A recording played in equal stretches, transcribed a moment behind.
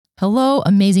Hello,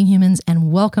 amazing humans,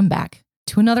 and welcome back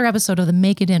to another episode of the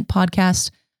Make a Dent podcast,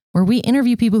 where we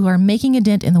interview people who are making a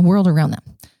dent in the world around them.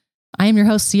 I am your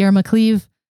host, Sierra McCleve,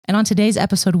 and on today's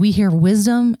episode, we hear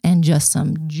wisdom and just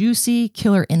some juicy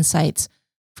killer insights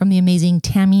from the amazing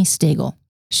Tammy Stagel.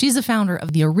 She's the founder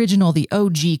of the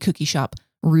OG cookie shop,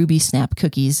 Ruby Snap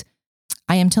Cookies.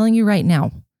 I am telling you right now,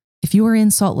 if you are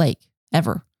in Salt Lake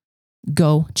ever,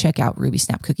 go check out Ruby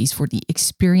Snap Cookies for the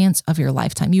experience of your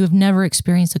lifetime. You have never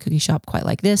experienced a cookie shop quite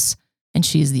like this, and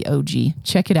she is the OG.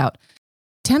 Check it out.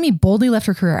 Tammy boldly left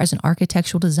her career as an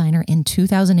architectural designer in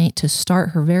 2008 to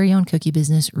start her very own cookie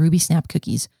business, Ruby Snap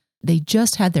Cookies. They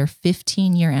just had their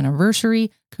 15-year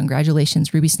anniversary.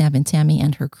 Congratulations, Ruby Snap and Tammy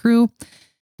and her crew.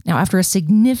 Now, after a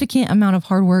significant amount of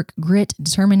hard work, grit,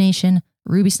 determination,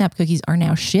 Ruby Snap Cookies are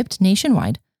now shipped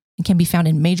nationwide and can be found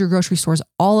in major grocery stores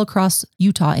all across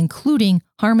Utah, including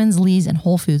Harmon's, Lee's, and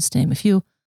Whole Foods, to name a few.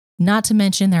 Not to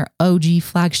mention their OG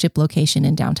flagship location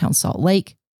in downtown Salt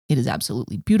Lake. It is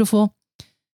absolutely beautiful.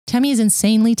 Tammy is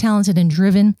insanely talented and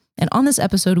driven, and on this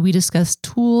episode, we discuss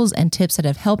tools and tips that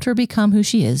have helped her become who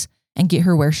she is and get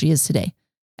her where she is today.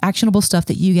 Actionable stuff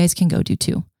that you guys can go do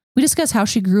too. We discuss how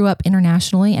she grew up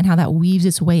internationally and how that weaves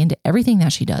its way into everything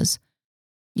that she does.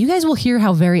 You guys will hear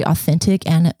how very authentic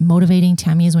and motivating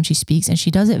Tammy is when she speaks, and she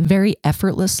does it very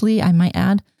effortlessly, I might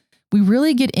add. We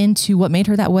really get into what made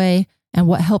her that way and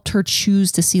what helped her choose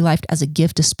to see life as a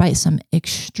gift despite some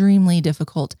extremely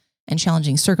difficult and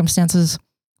challenging circumstances.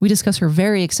 We discuss her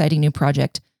very exciting new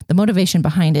project, the motivation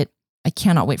behind it. I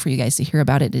cannot wait for you guys to hear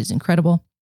about it. It is incredible.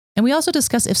 And we also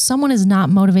discuss if someone is not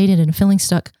motivated and feeling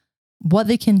stuck, what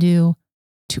they can do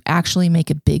to actually make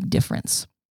a big difference.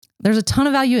 There's a ton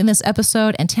of value in this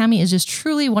episode, and Tammy is just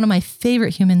truly one of my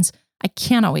favorite humans. I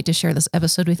cannot wait to share this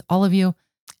episode with all of you.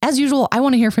 As usual, I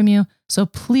want to hear from you, so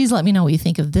please let me know what you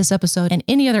think of this episode and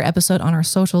any other episode on our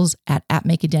socials at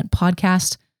Make a Dent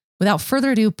Podcast. Without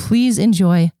further ado, please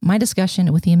enjoy my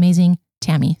discussion with the amazing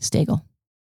Tammy Stagel.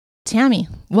 Tammy,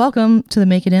 welcome to the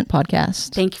Make a Dent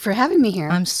Podcast. Thank you for having me here.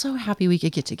 I'm so happy we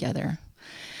could get together.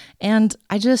 And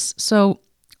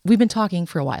we've been talking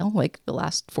for a while, like the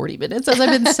last 40 minutes as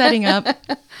I've been setting up.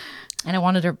 And I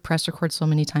wanted to press record so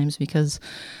many times because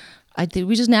I think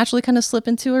we just naturally kind of slip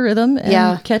into a rhythm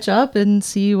and catch up and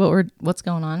see what's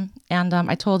going on. And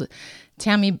I told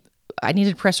Tammy I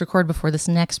needed to press record before this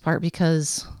next part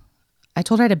because I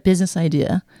told her I had a business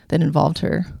idea that involved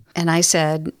her. And I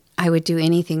said I would do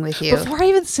anything with you. Before I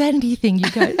even said anything, you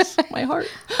guys, my heart.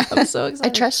 I'm so excited.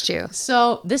 I trust you.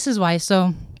 So this is why.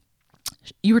 So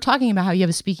you were talking about how you have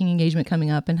a speaking engagement coming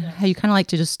up and how you kind of like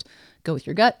to just go with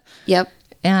your gut. Yep.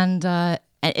 And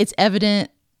it's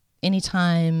evident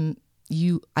anytime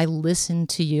I listen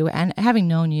to you, and having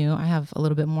known you, I have a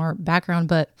little bit more background,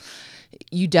 but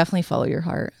you definitely follow your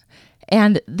heart.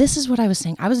 And this is what I was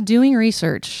saying. I was doing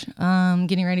research,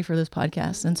 getting ready for this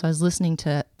podcast. And so I was listening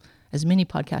to as many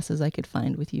podcasts as I could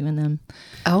find with you in them.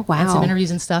 Oh, wow. And some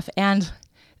interviews and stuff. And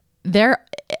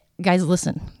guys,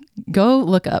 listen. Go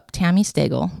look up Tammy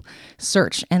Stagel,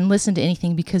 search and listen to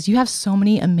anything because you have so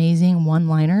many amazing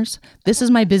one-liners. This is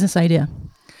my business idea.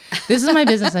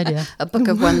 A book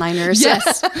of one-liners.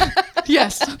 Yes.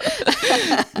 Yes.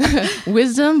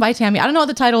 Wisdom by Tammy. I don't know what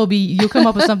the title will be. You'll come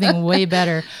up with something way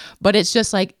better. But it's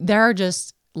just like, there are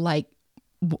just like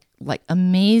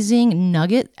amazing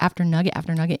nugget after nugget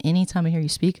after nugget anytime I hear you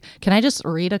speak. Can I just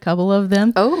read a couple of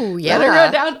them? Oh, yeah. Let her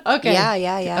go down. Okay.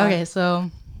 Yeah. Okay, so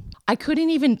I couldn't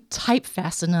even type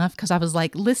fast enough because I was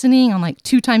like listening on like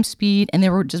 2 times speed and they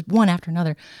were just one after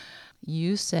another.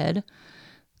 You said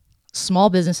small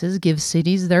businesses give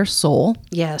cities their soul.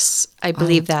 Yes, I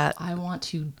believe that. I want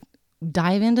to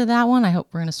dive into that one. I hope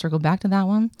we're going to circle back to that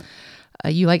one.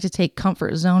 You like to take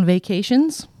comfort zone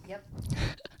vacations. Yep.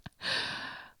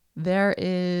 There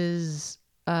is,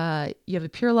 you have a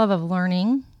pure love of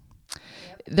learning.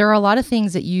 Yep. There are a lot of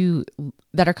things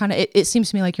that are kind of, it seems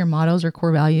to me like your mottos or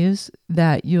core values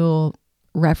that you'll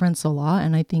reference a lot.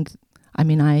 And I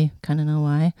kind of know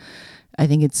why. I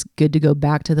think it's good to go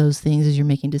back to those things as you're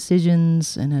making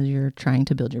decisions and as you're trying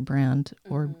to build your brand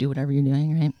or do whatever you're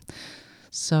doing, right?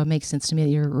 So it makes sense to me that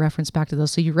you're referenced back to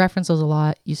those. So you reference those a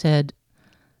lot. You said,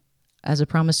 as a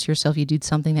promise to yourself, you do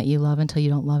something that you love until you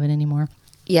don't love it anymore.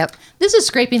 Yep. This is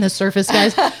scraping the surface,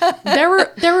 guys. There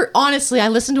were honestly, I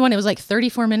listened to one, it was like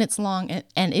 34 minutes long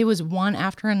and it was one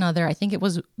after another. I think it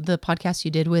was the podcast you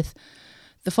did with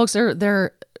the folks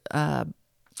they're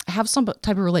have some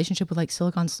type of relationship with like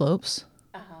Silicon Slopes.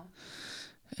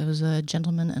 It was a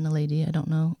gentleman and a lady. I don't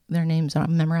know their names. I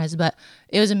don't memorize, but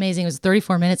it was amazing. It was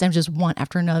 34 minutes. And just one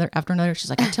after another, after another. She's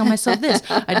like, I tell myself this,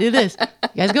 I do this.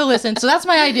 You guys go listen. So that's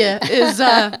my idea is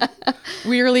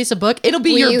we release a book. It'll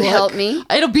be your book. Will you help me?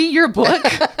 It'll be your book.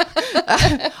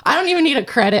 I don't even need a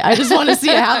credit. I just want to see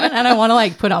it happen. And I want to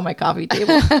like put on my coffee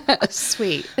table.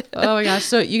 Sweet. Oh my gosh.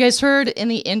 So you guys heard in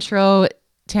the intro,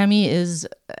 Tammy is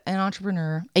an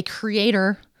entrepreneur, a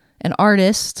creator, an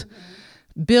artist,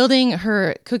 building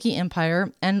her cookie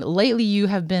empire. And lately you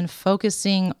have been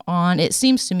focusing on, it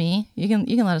seems to me, you can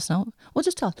let us know. Well,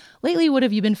 just tell us. Lately, what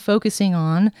have you been focusing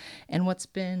on and what's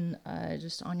been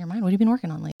just on your mind? What have you been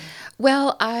working on lately?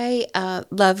 Well, I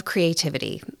love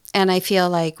creativity. And I feel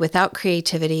like without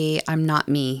creativity, I'm not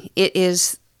me. It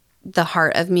is the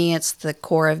heart of me. It's the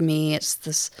core of me. It's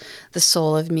the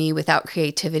soul of me. Without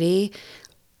creativity,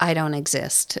 I don't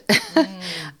exist.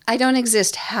 I don't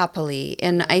exist happily.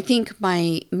 And I think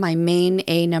my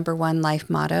main number one life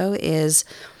motto is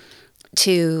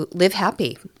to live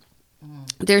happy.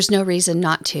 There's no reason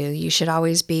not to. You should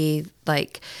always be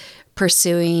like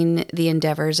pursuing the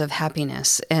endeavors of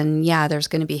happiness. And yeah, there's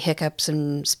going to be hiccups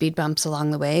and speed bumps along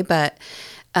the way, but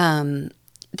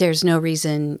there's no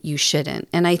reason you shouldn't.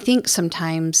 And I think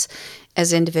sometimes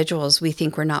as individuals, we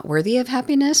think we're not worthy of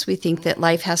happiness. We think that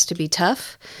life has to be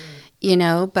tough,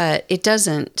 but it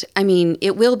doesn't. I mean,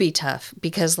 it will be tough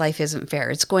because life isn't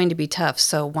fair. It's going to be tough.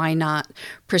 So why not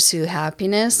pursue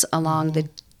happiness along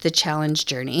the challenge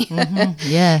journey?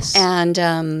 Yes.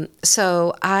 And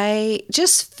so I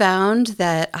just found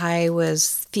that I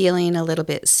was feeling a little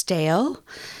bit stale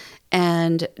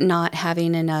and not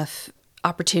having enough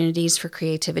opportunities for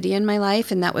creativity in my life,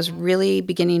 and that was really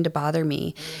beginning to bother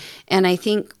me. And I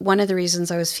think one of the reasons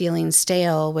I was feeling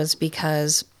stale was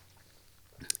because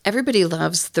everybody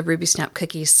loves the Ruby Snap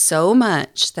cookies so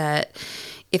much that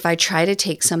if I try to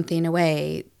take something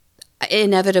away,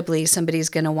 inevitably somebody's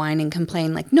going to whine and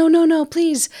complain like, no,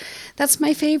 please, that's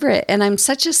my favorite. And I'm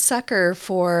such a sucker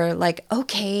for like,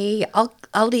 okay, I'll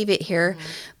leave it here.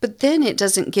 But then it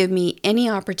doesn't give me any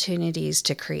opportunities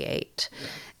to create.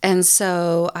 And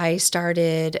so I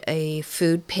started a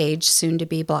food page,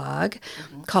 soon-to-be blog,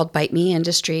 called Bite Me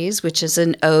Industries, which is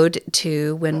an ode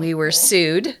to when we were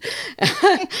sued.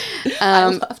 I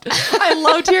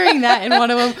loved hearing that. And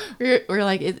one of them, we're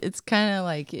like, it's kind of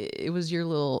like, it was your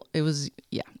little, it was,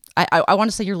 yeah. I want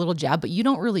to say your little jab, but you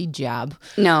don't really jab.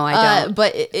 No, I don't.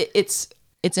 But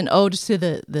it's an ode to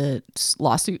the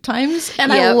lawsuit times,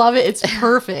 and I love it. It's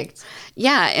perfect.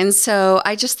 Yeah, and so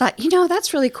I just thought,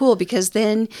 that's really cool because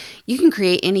then you can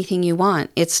create anything you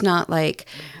want. It's not like,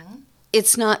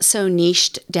 it's not so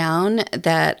niched down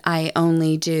that I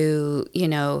only do,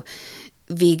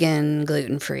 vegan,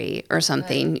 gluten-free or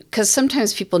something. Because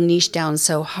sometimes people niche down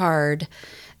so hard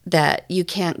that you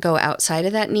can't go outside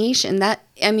of that niche. And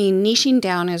niching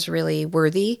down is really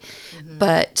worthy.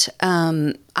 But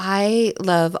I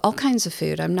love all kinds of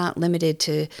food. I'm not limited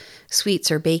to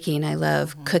sweets or baking. I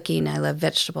love cooking. I love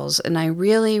vegetables. And I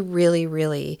really, really,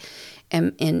 really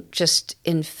am just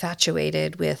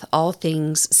infatuated with all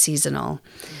things seasonal.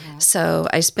 So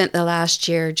I spent the last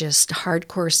year just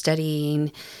hardcore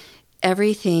studying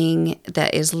everything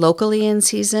that is locally in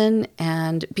season,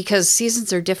 and because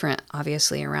seasons are different,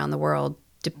 obviously, around the world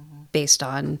based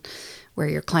on where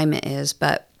your climate is,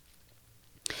 but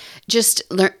just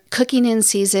cooking in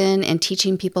season and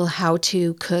teaching people how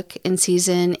to cook in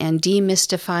season and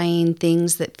demystifying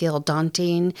things that feel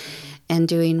daunting and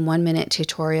doing 1-minute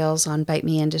tutorials on Bite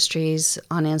Me Industries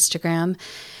on Instagram.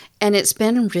 And it's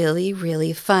been really,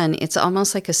 really fun. It's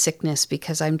almost like a sickness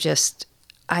because I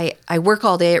work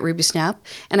all day at Ruby Snap,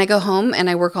 and I go home and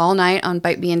I work all night on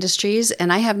Bite Me Industries,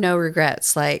 and I have no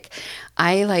regrets. I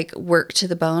work to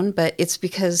the bone, but it's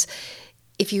because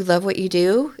if you love what you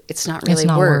do, it's not really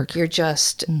work. You're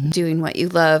just doing what you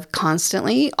love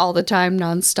constantly, all the time,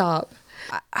 nonstop.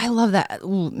 I love that.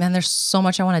 Ooh, man, there's so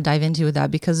much I want to dive into with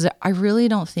that because I really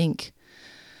don't think,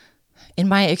 in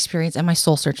my experience and my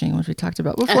soul searching, which we talked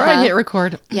about before I hit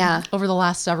record, over the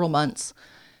last several months,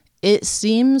 it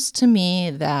seems to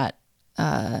me that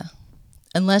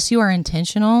unless you are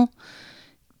intentional,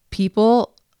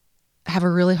 people have a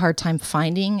really hard time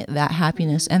finding that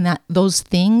happiness and that those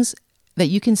things that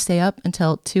you can stay up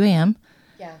until 2 a.m.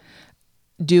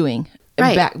 doing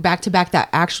back to back that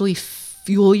actually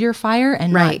fuel your fire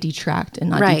and not detract and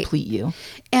not deplete you.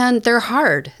 And they're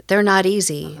hard. They're not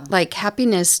easy. Like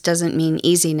happiness doesn't mean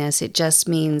easiness. It just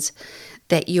means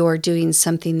that you're doing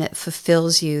something that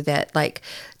fulfills you, that like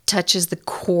touches the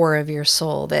core of your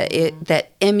soul,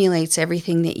 that emulates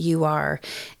everything that you are.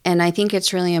 And I think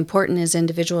it's really important as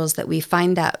individuals that we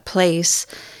find that place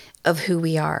of who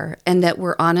we are, and that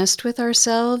we're honest with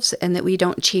ourselves, and that we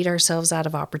don't cheat ourselves out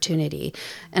of opportunity.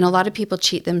 And a lot of people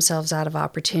cheat themselves out of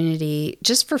opportunity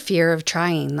just for fear of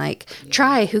trying. Like,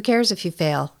 try, who cares if you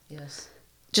fail? Yes.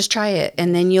 Just try it,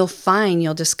 and then you'll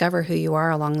discover who you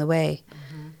are along the way.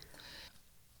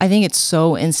 I think it's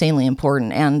so insanely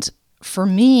important. And for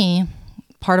me,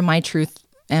 part of my truth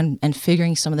and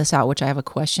figuring some of this out, which I have a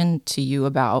question to you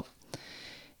about,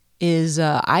 is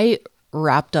I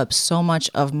wrapped up so much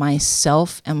of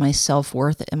myself and my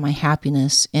self-worth and my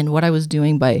happiness in what I was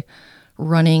doing by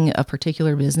running a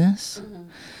particular business.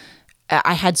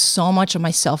 I had so much of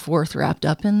my self-worth wrapped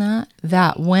up in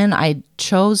that when I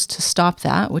chose to stop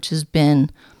that, which has been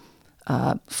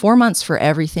 4 months for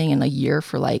everything and a year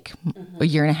for like a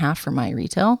year and a half for my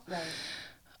retail,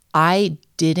 I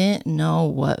didn't know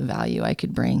what value I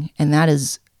could bring. And that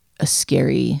is a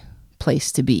scary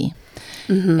place to be.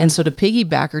 And so to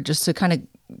piggyback, or just to kind of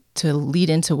to lead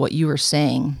into what you were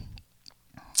saying,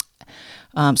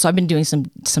 so I've been doing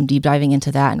some deep diving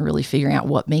into that and really figuring out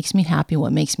what makes me happy,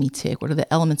 what makes me tick, what are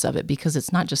the elements of it, because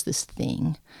it's not just this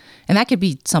thing. And that could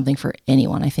be something for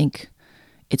anyone. I think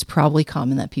it's probably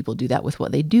common that people do that with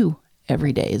what they do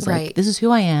every day. Is like, this is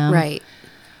who I am. Right.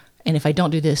 And if I don't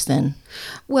do this, then...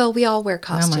 Well, we all wear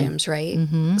costumes, right?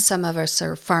 Some of us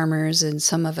are farmers, and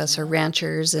some of us are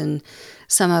ranchers, and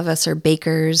some of us are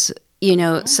bakers, you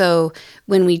know. So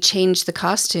when we change the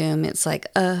costume, it's like,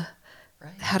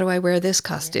 how do I wear this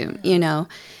costume, you know?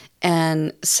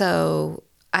 And so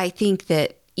I think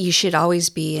that you should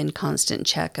always be in constant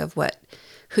check of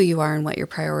who you are and what your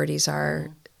priorities are,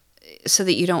 so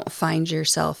that you don't find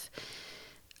yourself,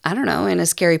 I don't know, in a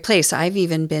scary place. I've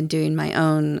even been doing my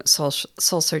own soul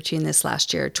searching this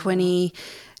last year.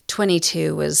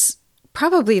 2022 was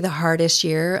probably the hardest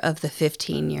year of the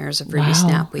 15 years of Ruby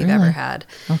Snap we've ever had.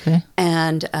 Okay.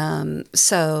 And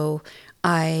so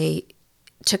I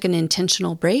took an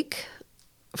intentional break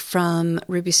from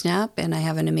Ruby Snap, and I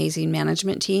have an amazing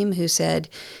management team who said,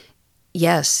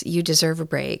 yes, you deserve a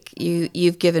break.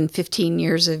 You've given 15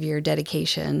 years of your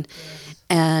dedication.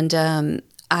 And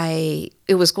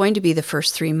it was going to be the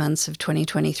first 3 months of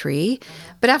 2023,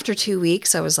 but after 2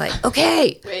 weeks, I was like,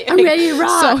 okay, I'm ready to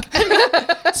rock.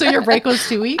 So your break was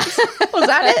 2 weeks? Was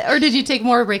that it? Or did you take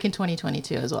more of a break in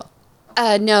 2022 as well?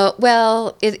 No,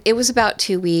 well, it was about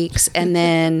 2 weeks, and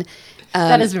then...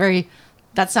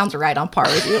 that sounds right on par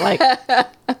with you. Like,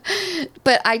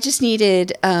 but I just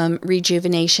needed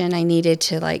rejuvenation. I needed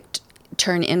to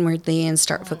turn inwardly and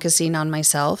start focusing on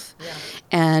myself. Yeah.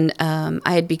 And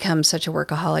I had become such a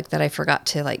workaholic that I forgot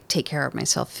to take care of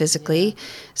myself physically. Yeah.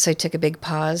 So I took a big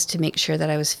pause to make sure that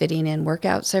I was fitting in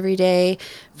workouts every day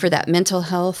for that mental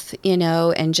health,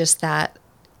 and just that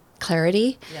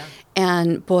clarity. Yeah.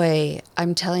 And boy,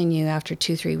 I'm telling you, after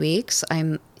 2-3 weeks,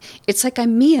 it's like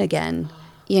I'm me again.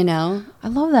 I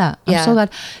love that. I'm so glad.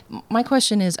 My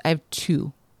question is, I have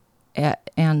two,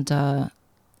 and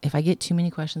if I get too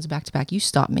many questions back to back, you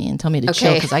stop me and tell me to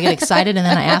chill, because I get excited and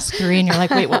then I ask 3 and you're like,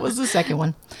 wait, what was the second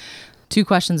one? 2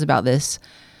 questions about this.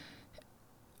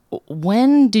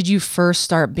 When did you first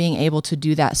start being able to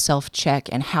do that self-check,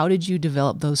 and how did you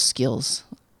develop those skills?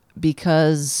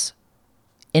 Because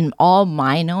in all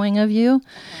my knowing of you,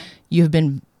 you've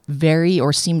been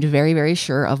seemed very, very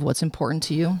sure of what's important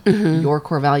to you, your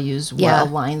core values, what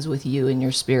aligns with you and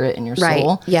your spirit and your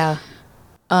soul. Yeah.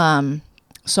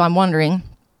 So I'm wondering,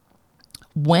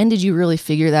 when did you really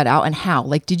figure that out, and how?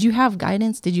 Did you have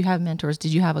guidance? Did you have mentors?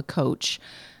 Did you have a coach?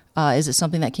 Is it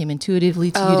something that came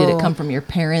intuitively to you? Did it come from your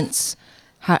parents?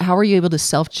 How were you able to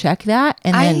self-check that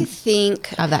and then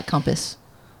have that compass?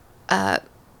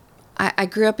 I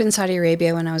grew up in Saudi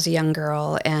Arabia when I was a young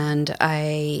girl, and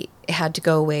I had to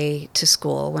go away to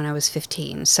school when I was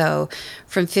 15. So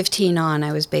from 15 on,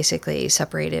 I was basically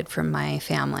separated from my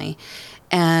family.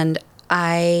 And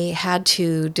I had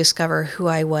to discover who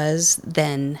I was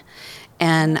then.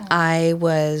 And I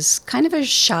was kind of a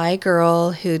shy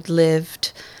girl who'd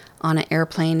lived on an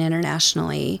airplane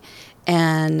internationally.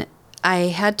 And I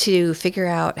had to figure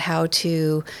out how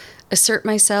to assert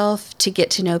myself, to get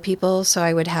to know people so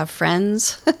I would have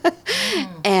friends.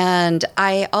 And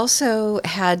I also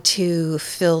had to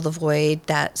fill the void,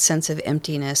 that sense of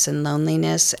emptiness and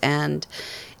loneliness, and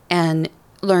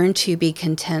learn to be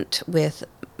content with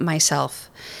myself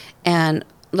and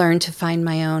learn to find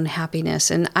my own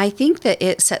happiness. And I think that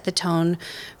it set the tone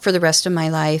for the rest of my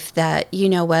life that, you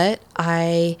know what,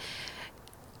 I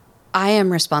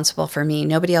am responsible for me.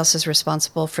 Nobody else is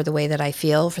responsible for the way that I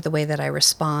feel, for the way that I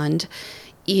respond.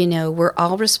 We're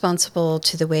all responsible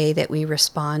to the way that we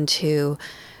respond to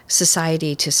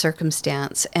society, to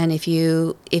circumstance. And if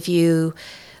you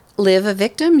live a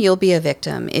victim, you'll be a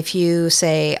victim. If you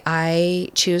say, I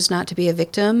choose not to be a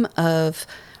victim of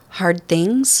hard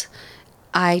things,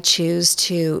 I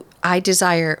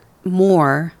desire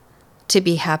more to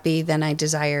be happy than I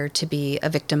desire to be a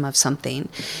victim of something.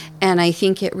 And I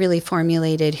think it really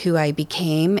formulated who I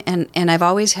became. And I've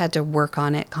always had to work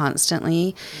on it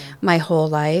constantly my whole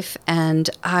life. And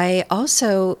I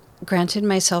also granted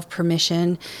myself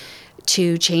permission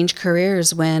to change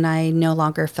careers when I no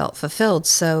longer felt fulfilled.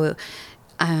 So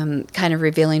I'm kind of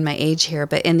revealing my age here,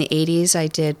 but in the 80s, I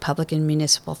did public and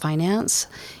municipal finance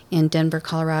in Denver,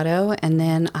 Colorado. And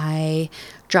then I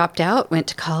dropped out, went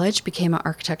to college, became an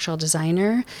architectural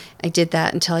designer. I did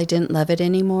that until I didn't love it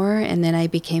anymore. And then I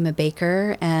became a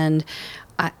baker. And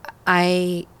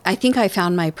I think I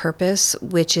found my purpose,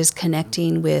 which is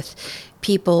connecting with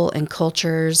people and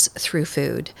cultures through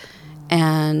food.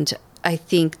 And I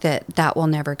think that will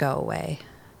never go away.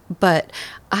 But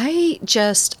I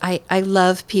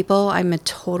love people. I'm a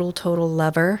total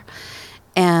lover.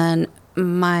 And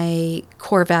my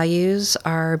core values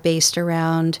are based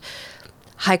around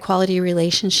high quality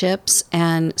relationships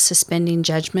and suspending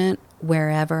judgment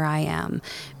wherever I am,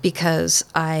 because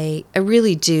I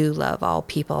really do love all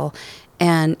people.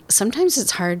 And sometimes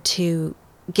it's hard to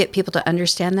get people to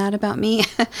understand that about me.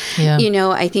 Yeah.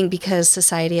 I think because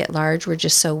society at large, we're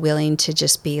just so willing to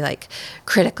just be like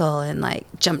critical and like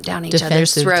jump down each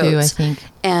other's throats. Too, I think.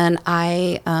 And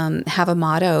I have a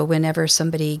motto whenever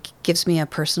somebody gives me a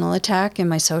personal attack in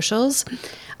my socials,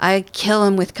 I kill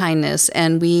them with kindness.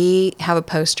 And we have a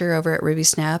poster over at Ruby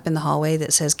Snap in the hallway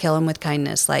that says, kill them with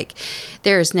kindness. Like,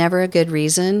 there is never a good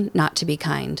reason not to be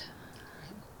kind.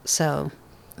 So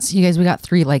you guys, we got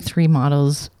three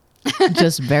mottos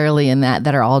just barely in that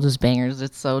are all just bangers.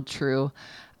 It's so true.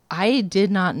 I did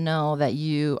not know that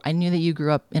I knew that you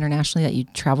grew up internationally, that you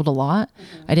traveled a lot.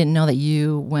 Mm-hmm. I didn't know that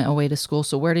you went away to school.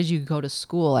 So where did you go to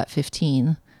school at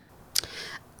 15?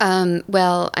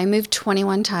 Well, I moved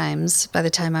 21 times by the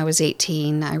time I was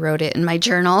 18. I wrote it in my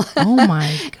journal. Oh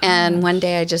my God. And one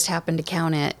day I just happened to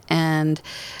count it.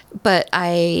 But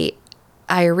I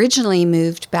originally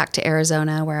moved back to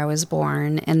Arizona where I was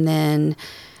born. And then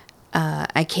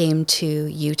I came to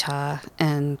Utah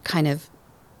and kind of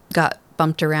got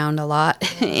bumped around a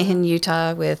lot in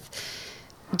Utah with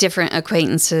different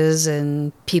acquaintances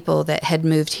and people that had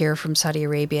moved here from Saudi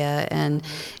Arabia. And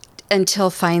until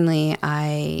finally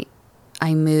I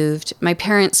moved, my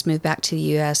parents moved back to the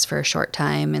U.S. for a short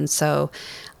time. And so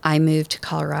I moved to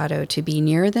Colorado to be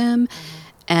near them.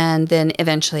 And then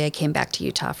eventually I came back to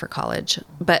Utah for college.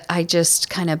 But I just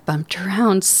kind of bumped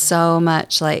around so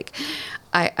much. Like,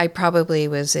 I probably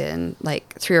was in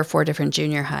like 3 or 4 different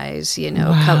junior highs,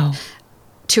 Wow.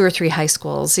 2 or 3 high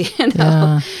schools,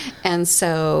 Yeah. And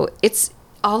so it's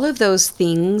all of those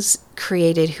things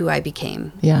created who I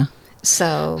became. Yeah.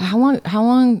 So how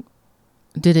long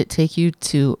did it take you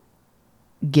to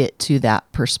get to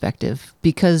that perspective?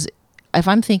 Because if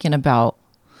I'm thinking about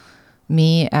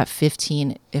me at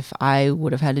 15, if I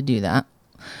would have had to do that,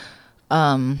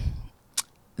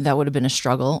 that would have been a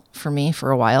struggle for me for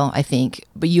a while, I think.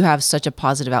 But you have such a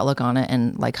positive outlook on it,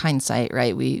 and like hindsight,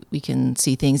 right? We can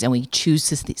see things and we choose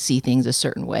to see things a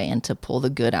certain way and to pull the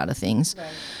good out of things. Right.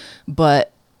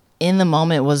 But in the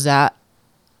moment, was that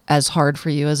as hard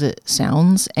for you as it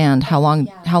sounds? And how long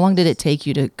did it take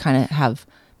you to kind of have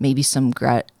maybe some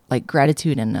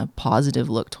gratitude and a positive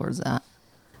look towards that?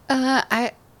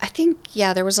 I think,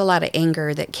 there was a lot of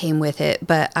anger that came with it,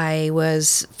 but I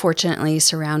was fortunately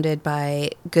surrounded by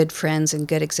good friends and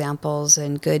good examples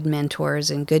and good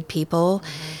mentors and good people.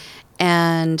 Mm-hmm.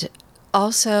 And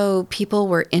also people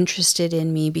were interested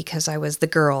in me because I was the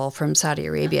girl from Saudi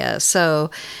Arabia.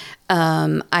 So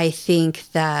I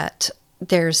think that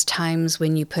there's times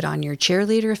when you put on your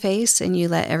cheerleader face and you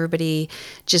let everybody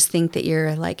just think that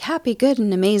you're like happy, good,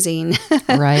 and amazing.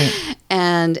 Right.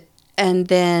 And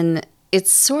then it's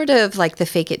sort of like the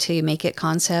fake it till you make it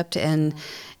concept. And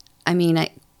I mean,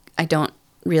 I don't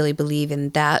really believe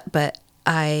in that, but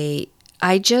I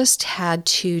just had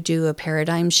to do a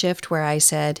paradigm shift where I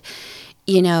said,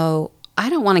 I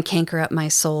don't want to canker up my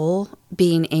soul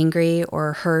being angry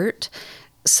or hurt.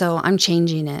 So I'm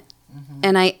changing it. Mm-hmm.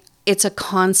 And it's a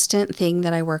constant thing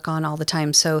that I work on all the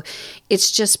time. So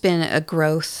it's just been a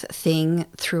growth thing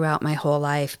throughout my whole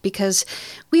life, because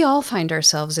we all find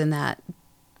ourselves in that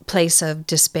place of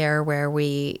despair where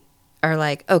we are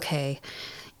like, okay,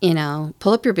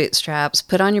 pull up your bootstraps,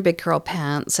 put on your big curl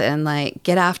pants, and like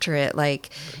get after it. Like,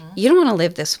 you don't want to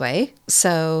live this way.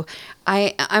 So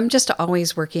I'm just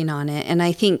always working on it. And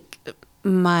I think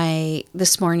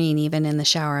this morning, even in the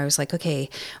shower, I was like, okay,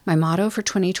 my motto for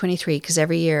 2023, because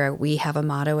every year we have a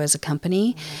motto as a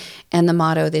company, and the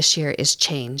motto this year is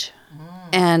change.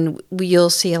 And you'll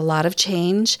see a lot of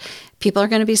change. People are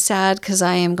going to be sad because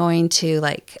I am going to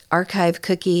like archive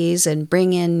cookies and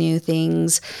bring in new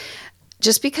things,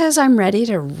 just because I'm ready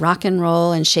to rock and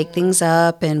roll and shake things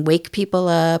up and wake people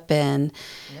up and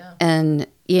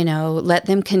let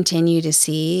them continue to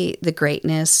see the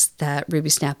greatness that Ruby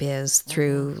Snap is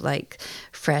through like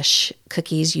fresh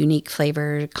cookies, unique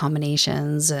flavor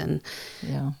combinations. And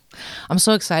yeah, I'm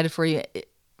so excited for you.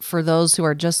 For those who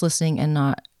are just listening and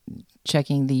not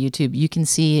checking the YouTube, you can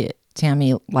see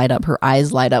Tammy light up, her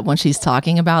eyes light up when she's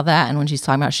talking about that and when she's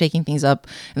talking about shaking things up.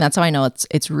 And that's how I know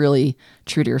it's really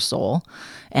true to your soul.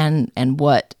 And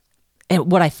what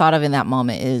I thought of in that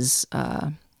moment is,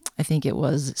 I think it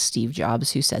was Steve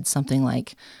Jobs who said something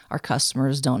like, our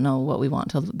customers don't know what we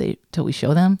want till we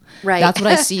show them. Right. That's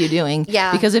what I see you doing.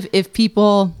 Yeah. Because if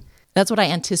people, that's what I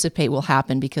anticipate will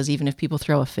happen, because even if people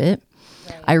throw a fit,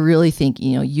 right. I really think,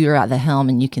 you're at the helm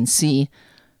and you can see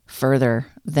further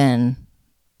than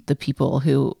the people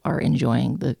who are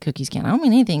enjoying the cookies can. I don't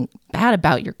mean anything bad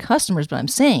about your customers, but I'm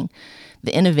saying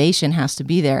the innovation has to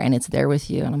be there and it's there with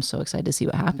you. And I'm so excited to see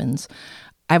what happens.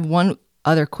 I have one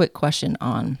other quick question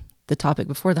on the topic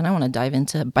before then. I want to dive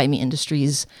into Bite Me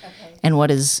Industries and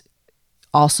what is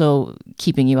also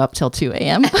keeping you up till 2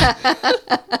 a.m.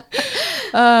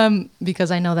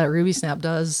 Because I know that Ruby Snap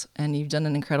does, and you've done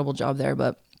an incredible job there.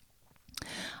 But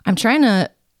I'm trying to,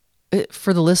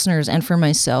 for the listeners and for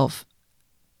myself,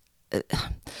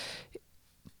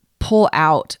 pull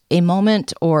out a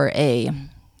moment or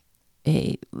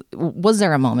was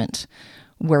there a moment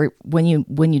where when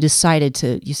you decided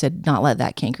to, you said not let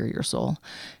that canker your soul?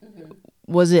 Mm-hmm.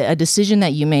 Was it a decision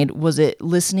that you made? Was it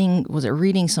listening? Was it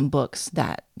reading some books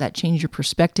that changed your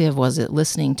perspective? Was it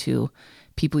listening to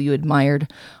people you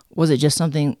admired? Was it just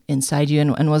something inside you?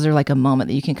 And was there like a moment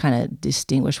that you can kind of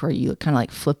distinguish where you kind of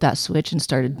like flipped that switch and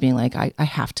started being like, I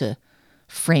have to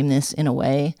frame this in a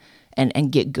way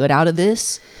and get good out of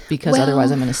this, because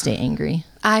otherwise I'm going to stay angry?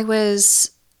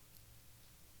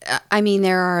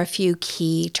 There are a few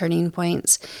key turning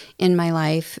points in my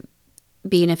life.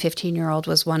 Being a 15-year-old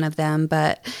was one of them,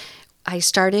 but I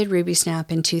started Ruby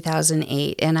Snap in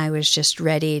 2008, and I was just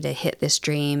ready to hit this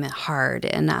dream hard.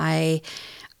 And I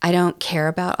don't care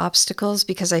about obstacles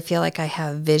because I feel like I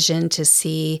have vision to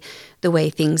see the way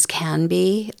things can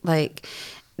be. Like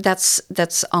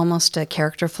that's almost a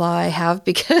character flaw I have,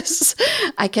 because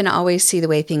I can always see the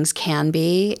way things can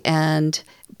be,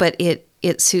 but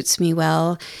it suits me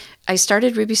well. I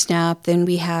started Ruby Snap, then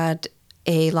we had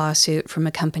a lawsuit from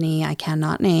a company I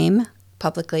cannot name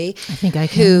publicly. I think I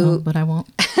can, but I won't.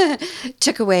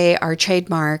 Took away our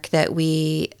trademark that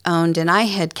we owned, and I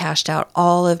had cashed out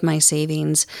all of my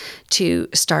savings to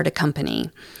start a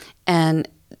company. And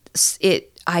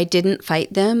I didn't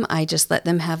fight them. I just let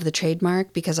them have the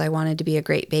trademark because I wanted to be a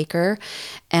great baker.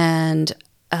 And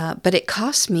but it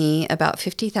cost me about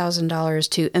 $50,000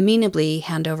 to amenably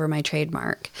hand over my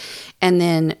trademark and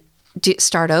then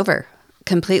start over,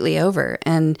 completely over.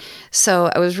 And so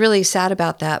I was really sad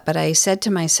about that. But I said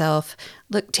to myself,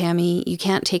 look, Tammy, you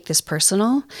can't take this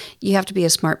personal. You have to be a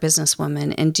smart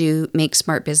businesswoman and make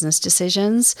smart business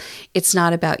decisions. It's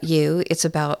not about you. It's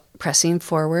about pressing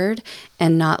forward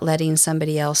and not letting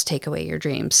somebody else take away your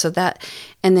dreams.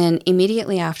 And then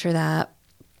immediately after that,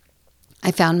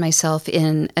 I found myself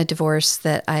in a divorce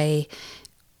that I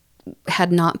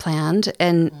had not planned,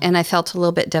 and I felt a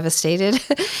little bit devastated.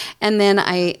 And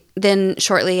then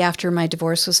shortly after my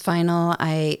divorce was final,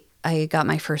 I got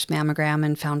my first mammogram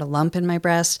and found a lump in my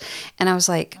breast. And I was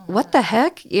like, what the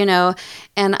heck?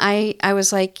 And I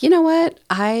was like, you know what?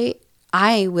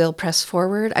 I will press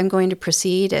forward. I'm going to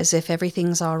proceed as if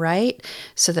everything's all right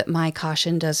so that my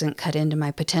caution doesn't cut into my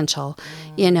potential,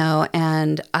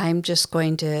 and I'm just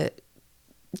going to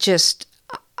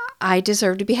I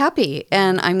deserve to be happy,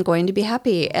 and I'm going to be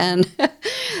happy, and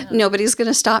nobody's going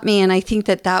to stop me. And I think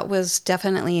that was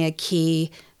definitely a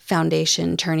key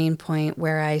foundation turning point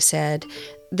where I said,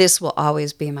 this will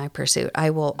always be my pursuit. I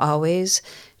will always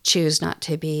choose not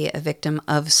to be a victim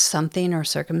of something or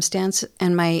circumstance.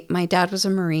 And my dad was a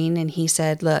Marine, and he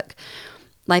said, look,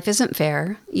 life isn't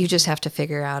fair. You just have to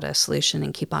figure out a solution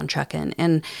and keep on trucking.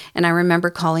 And I remember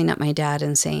calling up my dad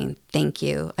and saying, thank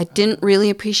you. I didn't really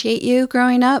appreciate you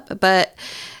growing up, but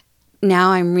now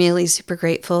I'm really super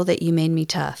grateful that you made me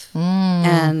tough.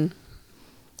 And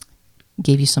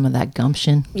gave you some of that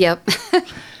gumption. Yep.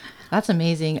 That's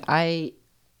amazing. I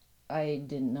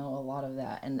didn't know a lot of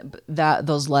that, and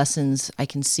those lessons, I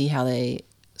can see how they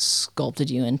sculpted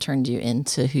you and turned you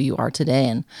into who you are today.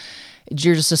 And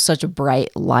you're just such a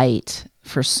bright light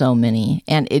for so many.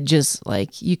 And it just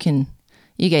like, you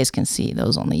guys can see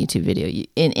those on the YouTube video.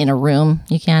 In a room,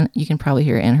 you can probably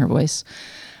hear it in her voice.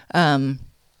 I'm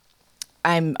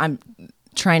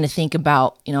trying to think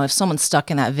about, if someone's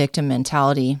stuck in that victim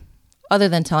mentality, other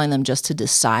than telling them just to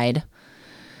decide,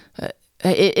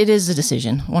 it is a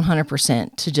decision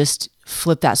 100% to just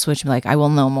flip that switch and be like, I will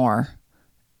no more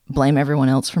blame everyone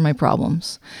else for my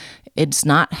problems. It's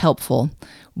not helpful.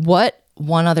 What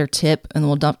one other tip, and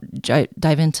we'll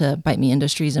dive into Bite Me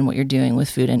Industries and what you're doing with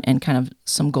food and kind of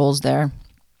some goals there.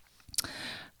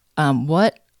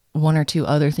 What one or two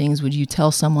other things would you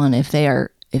tell someone if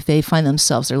they find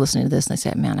themselves, they're listening to this and they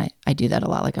say, man, I do that a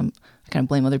lot. Like I kind of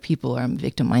blame other people, or I'm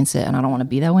victim mindset and I don't want to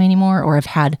be that way anymore. Or I've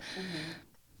had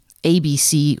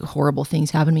ABC horrible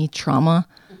things happen to me, trauma.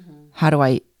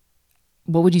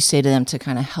 What would you say to them to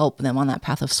kind of help them on that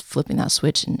path of flipping that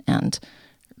switch and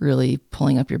really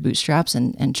pulling up your bootstraps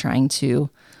and trying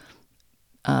to,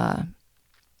 I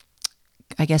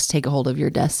guess, take a hold of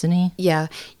your destiny? Yeah.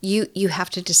 You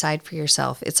have to decide for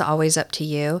yourself. It's always up to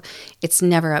you. It's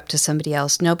never up to somebody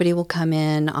else. Nobody will come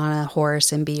in on a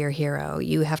horse and be your hero.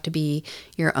 You have to be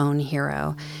your own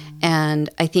hero. And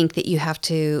I think that you have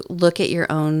to look at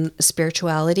your own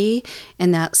spirituality,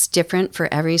 and that's different for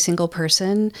every single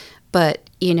person. But,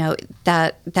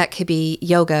 that could be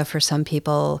yoga for some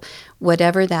people.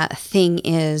 Whatever that thing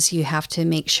is, you have to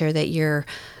make sure that you're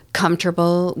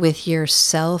comfortable with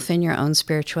yourself and your own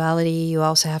spirituality. You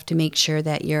also have to make sure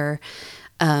that you're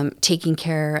taking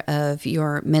care of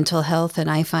your mental health.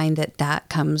 And I find that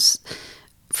comes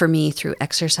for me through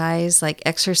exercise. Like,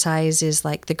 exercise is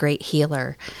like the great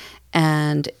healer.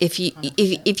 And if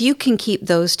you can keep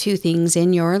those two things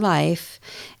in your life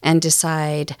and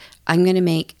decide, I'm going to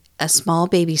make a small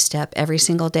baby step every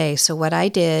single day. So what I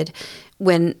did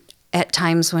at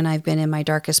times when I've been in my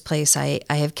darkest place, I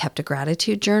have kept a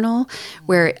gratitude journal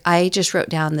where I just wrote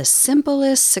down the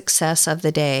simplest success of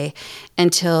the day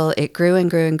until it grew and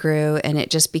grew and grew. And it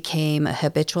just became a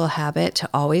habitual habit to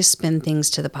always spin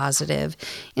things to the positive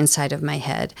inside of my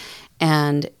head.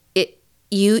 And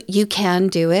you can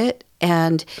do it.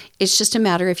 And it's just a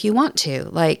matter if you want to.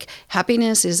 Like,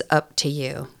 happiness is up to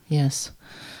you. Yes.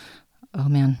 Oh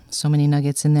man, so many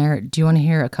nuggets in there. Do you want to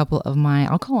hear a couple of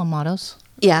I'll call them mottos?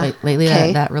 Yeah. Lately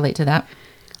that relate to that.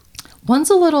 One's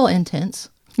a little intense,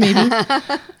 maybe,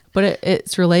 but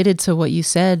it's related to what you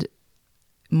said.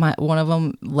 One of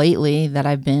them lately that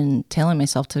I've been telling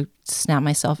myself to snap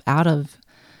myself out of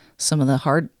some of the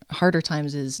harder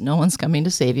times is no one's coming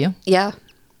to save you. Yeah.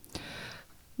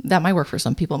 That might work for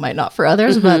some people, might not for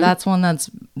others, but that's one that's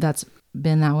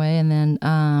been that way. And then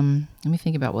let me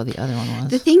think about what the other one was.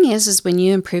 The thing is when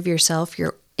you improve yourself,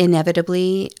 you're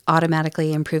inevitably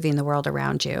automatically improving the world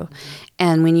around you.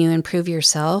 And when you improve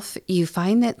yourself, you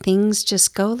find that things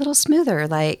just go a little smoother.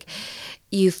 Like,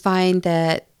 you find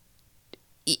that,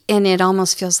 and it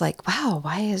almost feels like, wow,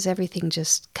 why is everything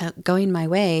just going my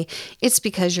way? It's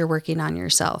because you're working on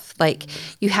yourself. Like,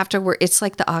 you have to work. It's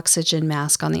like the oxygen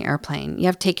mask on the airplane. You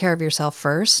have to take care of yourself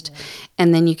first,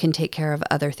 and then you can take care of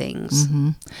other things.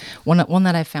 One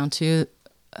that I found too,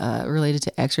 related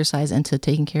to exercise and to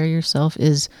taking care of yourself,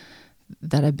 is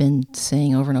that I've been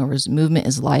saying over and over, is movement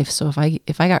is life. So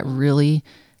if I got really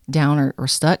down or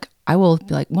stuck, I will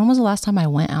be like, when was the last time I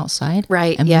went outside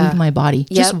and moved my body?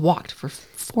 Just walked for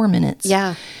 4 minutes.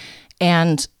 Yeah.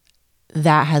 And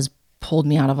that has pulled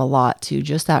me out of a lot too.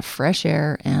 Just that fresh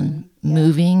air and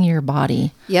moving your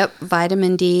body. Yep.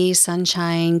 Vitamin D,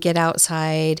 sunshine, get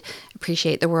outside,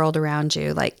 appreciate the world around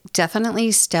you. Like,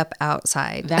 definitely step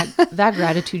outside. That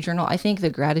gratitude journal, I think the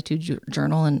gratitude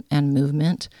journal and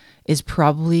movement is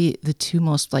probably the two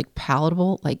most like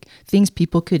palatable, like things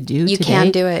people could do You today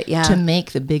can do it, yeah. to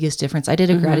make the biggest difference. I did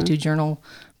a gratitude journal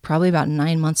probably about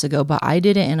 9 months ago, but I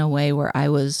did it in a way where I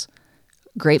was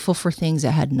grateful for things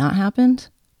that had not happened,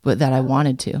 but that I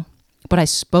wanted to. But I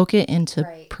spoke it into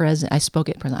present. I spoke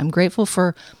it present. I'm grateful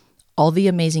for all the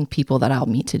amazing people that I'll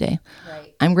meet today.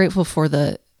 Right. I'm grateful for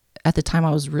at the time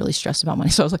I was really stressed about money.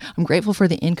 So I was like, I'm grateful for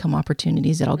the income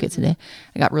opportunities that I'll get today.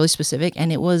 I got really specific,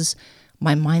 and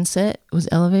my mindset was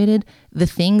elevated.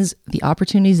 The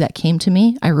opportunities that came to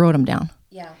me, I wrote them down.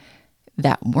 Yeah.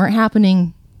 That weren't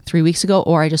happening 3 weeks ago,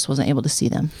 or I just wasn't able to see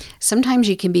them. Sometimes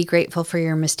you can be grateful for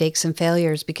your mistakes and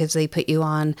failures because they put you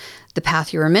on the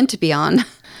path you were meant to be on.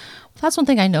 That's one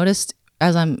thing I noticed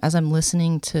as I'm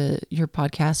listening to your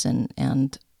podcast,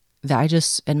 and that I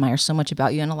just admire so much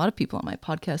about you. And a lot of people on my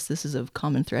podcast, this is a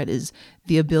common thread, is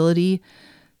the ability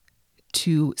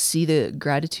to see the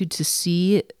gratitude, to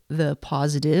see the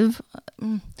positive.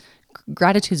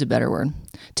 gratitude's a better word.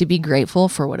 To be grateful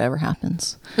for whatever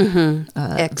happens. Exactly.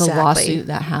 The lawsuit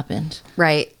that happened.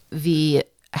 Right. The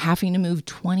having to move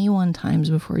 21 times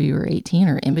before you were 18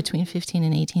 or in between 15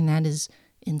 and 18, that is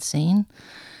insane.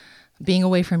 Being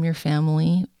away from your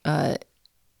family,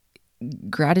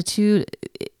 gratitude.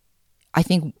 I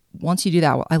think once you do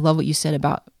that, I love what you said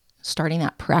about starting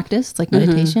that practice. It's like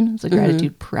meditation. It's a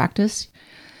gratitude practice.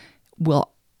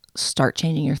 Will start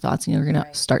changing your thoughts, and you're going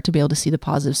to start to be able to see the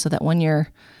positives, so that when your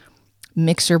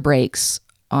mixer breaks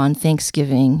on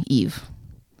Thanksgiving Eve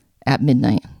at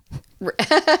midnight,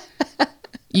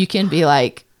 you can be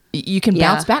like, you can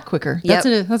bounce back quicker. That's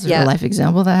a real life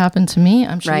example that happened to me.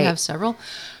 I'm sure you have several.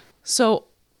 So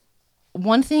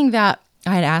one thing that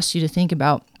I had asked you to think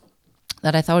about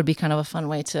that I thought would be kind of a fun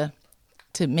way to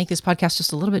make this podcast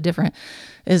just a little bit different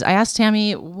is I asked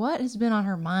Tammy what has been on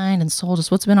her mind and soul, just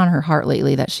what's been on her heart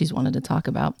lately that she's wanted to talk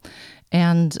about.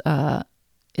 And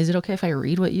is it okay if I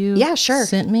read what you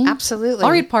sent me? Absolutely.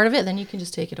 I'll read part of it, then you can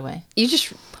just take it away. You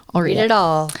just I'll read it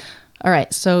all. All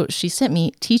right. So she sent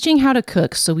me teaching how to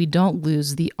cook so we don't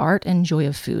lose the art and joy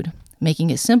of food, making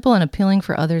it simple and appealing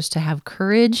for others to have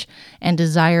courage and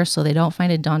desire so they don't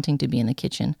find it daunting to be in the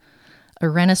kitchen. A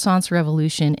Renaissance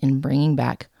revolution in bringing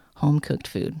back home-cooked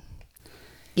food.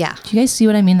 Yeah. Do you guys see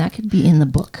what I mean? That could be in the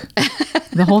book,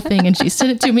 the whole thing. And she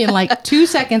sent it to me in like 2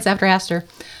 seconds after I asked her.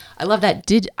 I love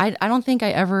that. I don't think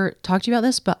I ever talked to you about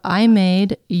this, but I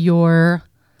made your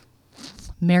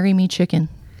Marry Me chicken.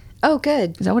 Oh,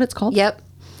 good. Is that what it's called? Yep.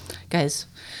 Guys,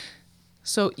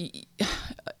 so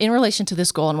in relation to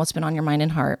this goal and what's been on your mind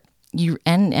and heart, you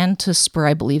and to spur,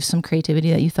 I believe, some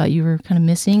creativity that you thought you were kind of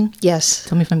missing. Yes.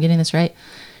 Tell me if I'm getting this right.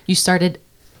 You started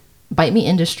Bite Me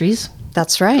Industries.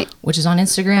 That's right. Which is on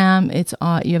Instagram. It's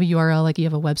you have a URL, like you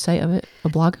have a website of it, a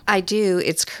blog. I do.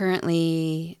 It's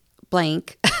currently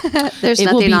blank. There's it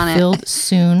nothing on it. It will be filled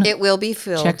soon. It will be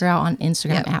filled. Check her out on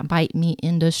Instagram at Bite Me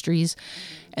Industries,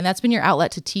 and that's been your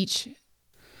outlet to teach.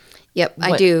 Yep,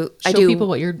 I do. Show people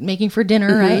what you're making for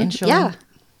dinner, right? And show them.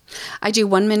 I do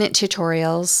 1-minute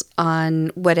tutorials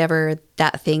on whatever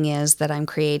that thing is that I'm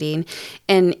creating.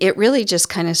 And it really just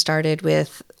kind of started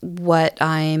with what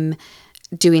I'm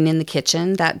doing in the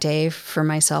kitchen that day for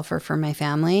myself or for my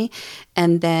family.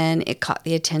 And then it caught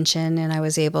the attention, and I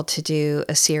was able to do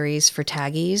a series for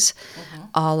Taggies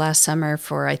all last summer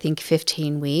for, I think,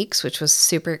 15 weeks, which was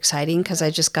super exciting because I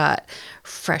just got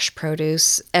fresh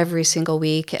produce every single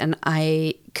week, and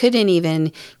I couldn't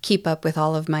even keep up with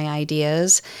all of my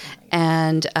ideas.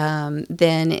 And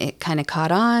then it kind of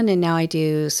caught on, and now I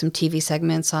do some TV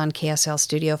segments on KSL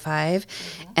Studio 5,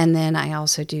 and then I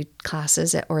also do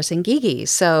classes at Orson Gigi.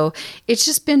 So it's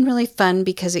just been really fun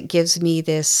because it gives me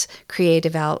this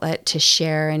creative outlet to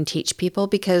share and teach people,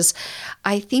 because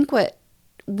I think what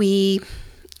we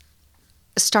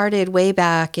started way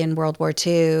back in World War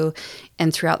II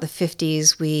and throughout the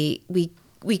 50s,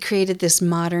 we created this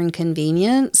modern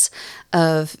convenience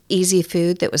of easy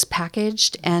food that was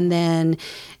packaged, and then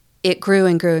it grew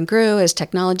and grew and grew as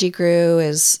technology grew,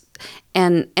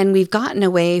 and we've gotten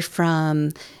away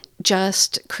from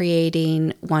just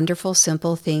creating wonderful,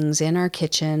 simple things in our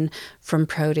kitchen from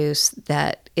produce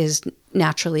that is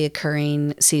naturally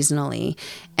occurring seasonally.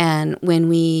 And when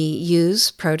we use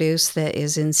produce that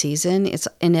is in season, it's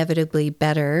inevitably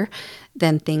better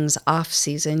than things off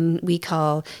season.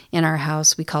 In our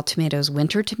house, we call tomatoes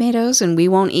winter tomatoes, and we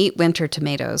won't eat winter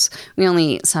tomatoes. We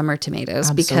only eat summer tomatoes.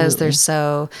 Absolutely. Because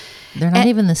they're not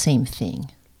even the same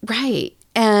thing. Right.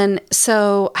 And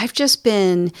so I've just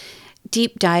been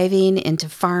deep diving into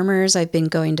farmers. I've been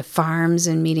going to farms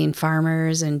and meeting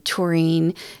farmers and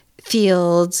touring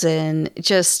fields, and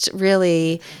just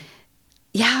really,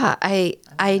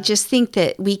 I just think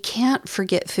that we can't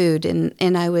forget food.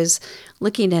 And I was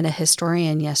looking at a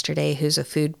historian yesterday who's a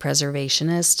food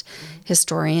preservationist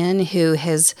historian who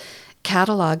has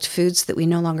cataloged foods that we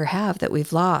no longer have, that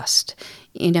we've lost,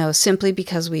 simply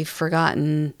because we've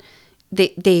forgotten.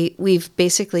 We've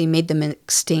basically made them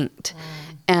extinct.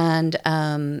 And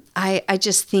I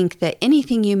just think that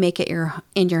anything you make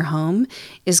in your home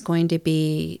is going to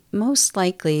be most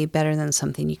likely better than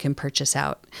something you can purchase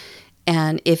out.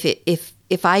 And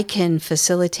if I can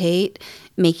facilitate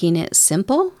making it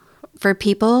simple for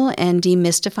people and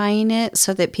demystifying it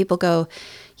so that people go,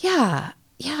 yeah,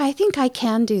 I think I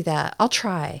can do that. I'll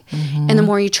try. Mm-hmm. And the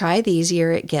more you try, the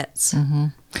easier it gets. Mm-hmm.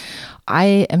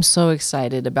 I am so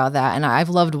excited about that. And I've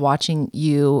loved watching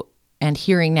you and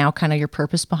hearing now kind of your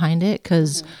purpose behind it,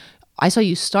 because I saw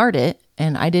you start it,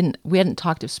 and we hadn't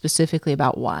talked specifically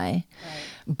about why,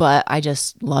 but I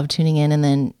just loved tuning in. And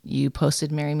then you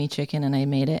posted Marry Me Chicken, and I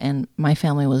made it, and my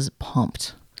family was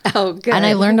pumped. Oh, good. And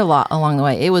I learned a lot along the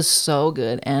way. It was so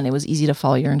good, and it was easy to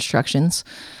follow your instructions.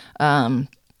 And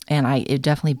it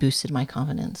definitely boosted my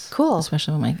confidence. Cool.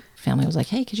 Especially when my family was like,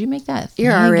 "Hey, could you make that thing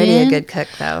You're already again?" a good cook,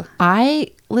 though.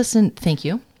 Thank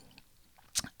you.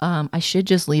 I should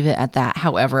just leave it at that.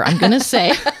 However, I'm going to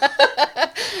say,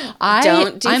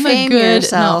 Don't defame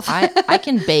yourself. No, I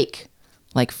can bake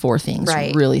like 4 things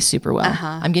Right. really super well.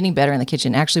 I'm getting better in the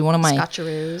kitchen. Actually, one of my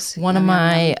Scotcheroos.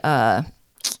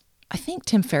 I think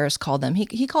Tim Ferriss called them.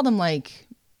 He called them like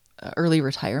early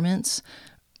retirements.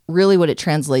 Really, what it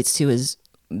translates to is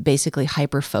basically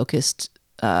hyper focused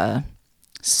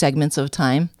segments of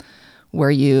time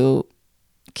where you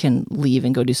can leave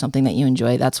and go do something that you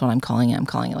enjoy. That's what I'm calling it. I'm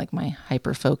calling it like my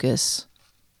hyper focus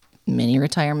mini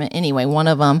retirement. Anyway, one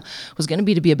of them was going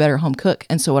to be a better home cook.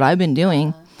 And so what I've been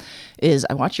doing is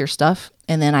I watch your stuff,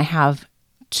 and then I have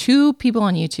 2 people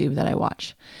on YouTube that I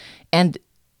watch. And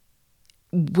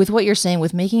with what you're saying,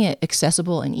 with making it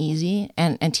accessible and easy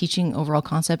and teaching overall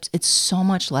concepts, it's so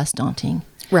much less daunting.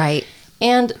 Right.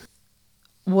 And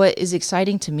what is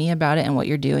exciting to me about it and what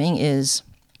you're doing is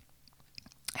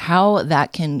how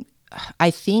that can,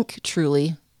 I think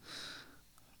truly,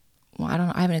 well, I don't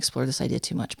know, I haven't explored this idea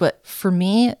too much, but for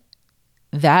me,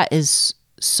 that is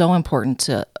so important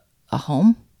to a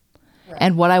home. Right.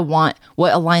 And what I want,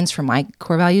 what aligns for my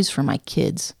core values for my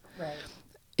kids. Right.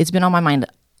 It's been on my mind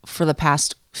for the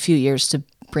past few years to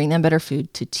bring them better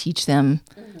food, to teach them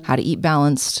how to eat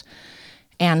balanced,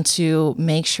 and to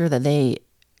make sure that they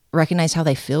recognize how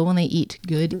they feel when they eat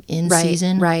good in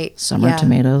season. Right. Summer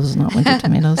tomatoes, not winter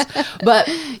tomatoes. But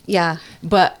yeah.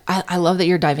 But I love that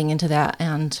you're diving into that.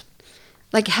 And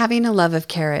like having a love of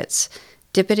carrots,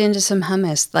 dip it into some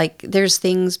hummus. Like there's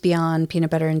things beyond peanut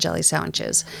butter and jelly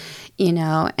sandwiches, you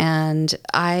know, and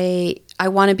I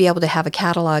want to be able to have a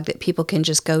catalog that people can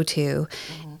just go to.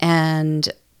 And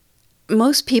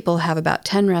most people have about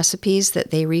 10 recipes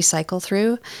that they recycle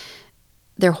through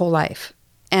their whole life.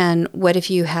 And what if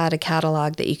you had a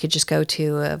catalog that you could just go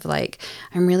to of like,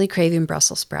 I'm really craving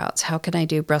Brussels sprouts. How can I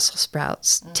do Brussels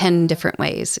sprouts 10 different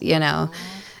ways, you know?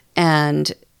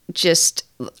 And just,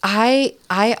 I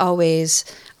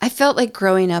felt like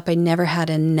growing up, I never had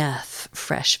enough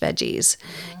fresh veggies,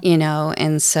 you know?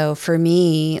 And so for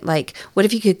me, like, what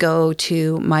if you could go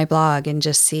to my blog and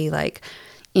just see like,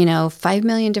 you know, 5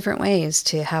 million different ways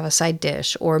to have a side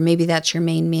dish, or maybe that's your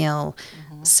main meal.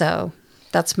 So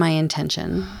that's my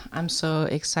intention. I'm so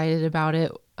excited about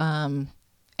it. And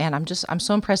I'm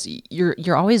so impressed.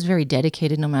 You're always very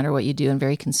dedicated no matter what you do, and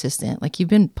very consistent. Like you've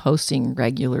been posting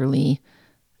regularly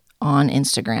on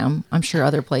Instagram. I'm sure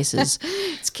other places.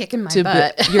 It's kicking my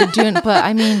butt. You're doing, but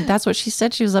I mean, that's what she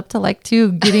said. She was up to like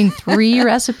getting 3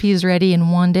 recipes ready in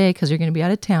one day because you're going to be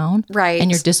out of town. Right. And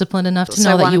you're disciplined enough to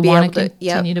know that you want to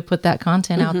continue to put that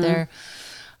content out there.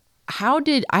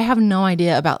 I have no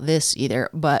idea about this either,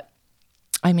 but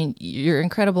I mean, you're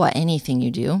incredible at anything you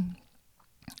do.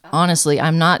 Honestly,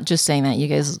 I'm not just saying that. You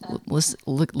guys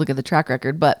look at the track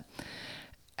record, but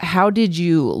how did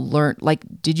you learn? Like,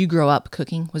 did you grow up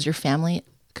cooking? Was your family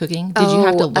cooking? Did you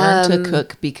have to learn to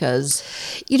cook because?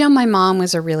 You know, my mom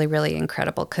was a really, really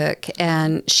incredible cook,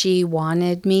 and she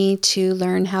wanted me to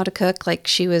learn how to cook. Like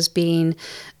she was being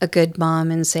a good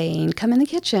mom and saying, come in the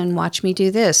kitchen, watch me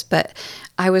do this. But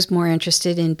I was more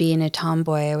interested in being a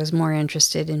tomboy. I was more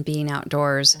interested in being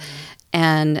outdoors.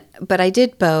 But I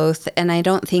did both, and I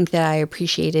don't think that I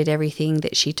appreciated everything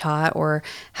that she taught or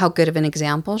how good of an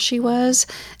example she was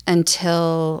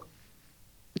until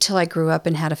I grew up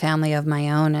and had a family of my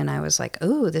own, and I was like,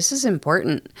 oh, this is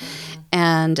important.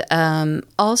 And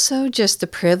also just the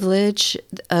privilege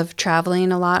of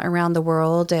traveling a lot around the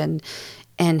world and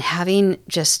having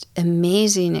just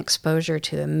amazing exposure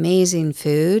to amazing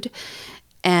food.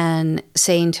 And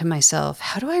saying to myself,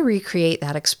 how do I recreate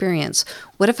that experience?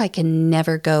 What if I can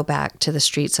never go back to the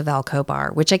streets of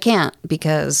Alcobar, which I can't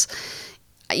because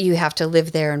you have to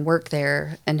live there and work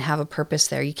there and have a purpose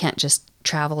there. You can't just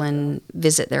travel and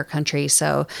visit their country.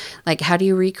 So like, how do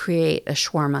you recreate a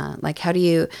shawarma? Like, how do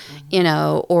you, you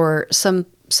know, or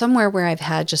somewhere where I've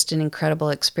had just an incredible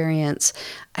experience.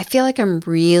 I feel like I'm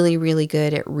really, really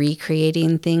good at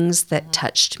recreating things that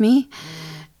touched me,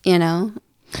 you know?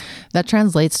 That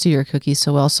translates to your cookies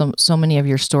so well. So many of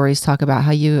your stories talk about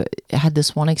how you had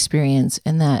this one experience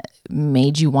and that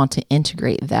made you want to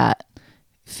integrate that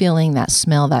feeling, that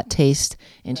smell, that taste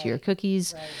into your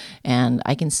cookies. Right. And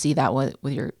I can see that with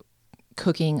your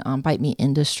cooking on Bite Me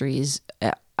Industries.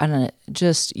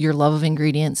 Just your love of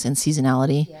ingredients and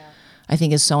seasonality, I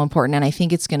think is so important. And I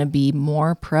think it's going to be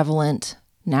more prevalent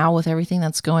now with everything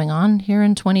that's going on here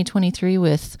in 2023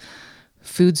 with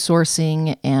food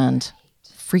sourcing and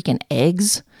freaking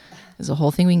eggs. There's a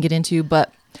whole thing we can get into.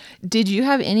 But did you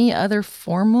have any other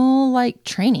formal like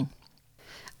training?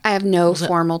 I have no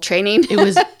formal training. It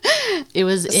was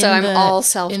so I'm all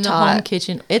self-taught. In the home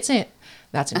kitchen.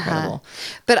 That's incredible.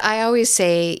 But I always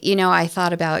say, I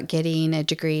thought about getting a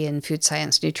degree in food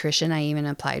science nutrition. I even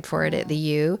applied for it at the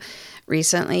U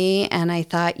recently. And I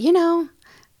thought,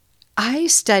 I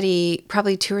study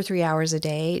probably 2 or 3 hours a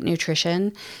day,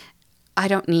 nutrition. I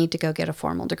don't need to go get a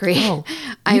formal degree. Oh,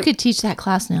 you could teach that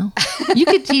class now. You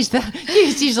could teach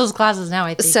those classes now,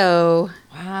 I think. So,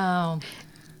 wow.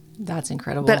 That's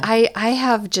incredible. But I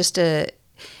have just an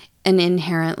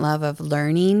inherent love of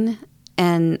learning,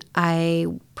 and I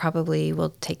probably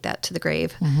will take that to the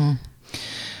grave. Mm-hmm.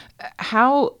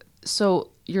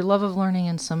 So your love of learning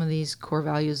and some of these core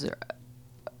values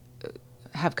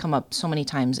have come up so many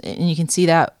times, and you can see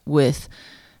that with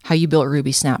how you built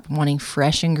Ruby Snap, wanting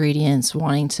fresh ingredients,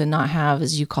 wanting to not have,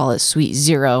 as you call it, sweet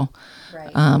zero.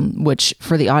 Right. Which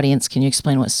for the audience, can you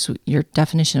explain what your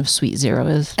definition of sweet zero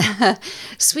is?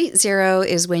 Sweet zero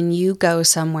is when you go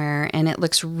somewhere and it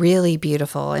looks really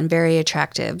beautiful and very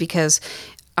attractive, because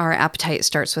our appetite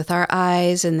starts with our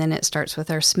eyes, and then it starts with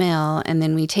our smell, and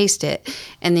then we taste it.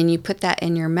 And then you put that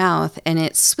in your mouth and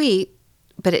it's sweet,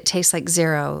 but it tastes like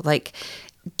zero. Like,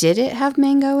 did it have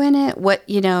mango in it?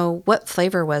 What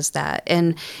flavor was that?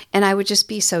 And I would just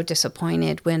be so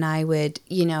disappointed when I would,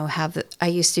 I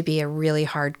used to be a really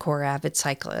hardcore avid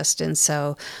cyclist. And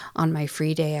so on my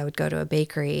free day, I would go to a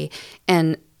bakery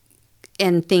and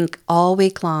think all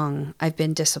week long I've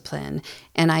been disciplined.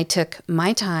 And I took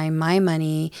my time, my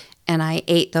money, and I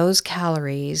ate those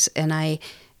calories, and I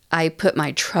put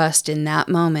my trust in that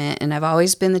moment. And I've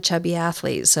always been the chubby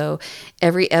athlete, so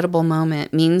every edible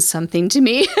moment means something to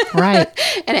me. Right.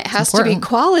 And it has to be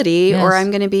quality, yes, or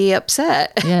I'm going to be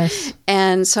upset. Yes.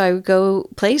 And so I would go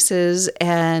places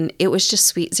and it was just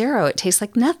sweet zero. It tastes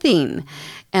like nothing.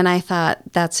 And I thought,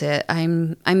 that's it.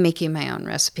 I'm making my own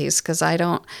recipes, because I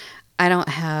don't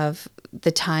have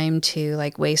the time to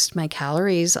like waste my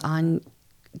calories on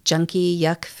junky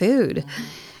yuck food. Mm-hmm.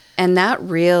 And that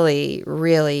really,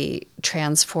 really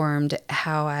transformed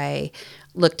how I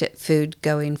looked at food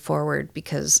going forward,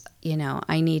 because,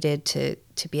 I needed to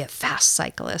be a fast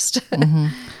cyclist. Mm-hmm.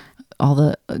 All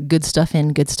the good stuff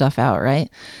in, good stuff out,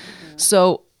 right? Mm-hmm.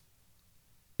 So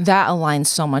that aligns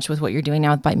so much with what you're doing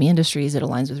now with Bite Me Industries. It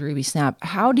aligns with Ruby Snap.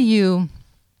 How do you,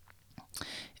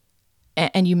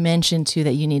 and you mentioned too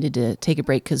that you needed to take a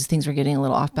break because things were getting a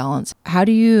little off balance. How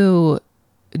do you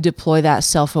deploy that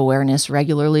self-awareness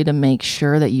regularly to make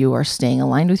sure that you are staying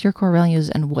aligned with your core values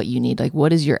and what you need? Like,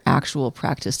 what is your actual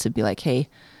practice to be like, hey,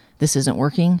 this isn't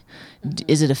working? Mm-hmm.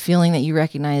 Is it a feeling that you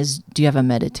recognize? Do you have a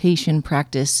meditation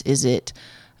practice? Is it,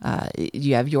 do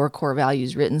you have your core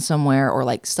values written somewhere, or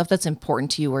like stuff that's important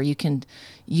to you where you can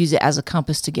use it as a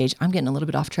compass to gauge, I'm getting a little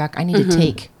bit off track. I need to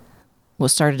take what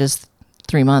started as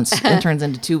 3 months and turns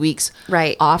into 2 weeks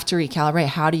right off to recalibrate.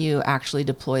 How do you actually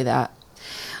deploy that?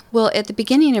 Well, at the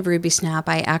beginning of Ruby Snap,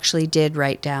 I actually did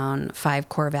write down 5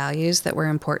 core values that were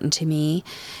important to me.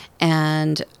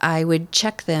 And I would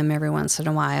check them every once in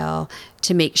a while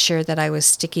to make sure that I was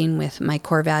sticking with my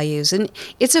core values. And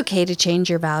it's okay to change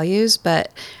your values,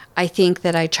 but I think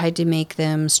that I tried to make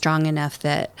them strong enough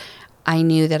that I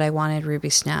knew that I wanted Ruby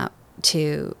Snap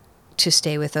to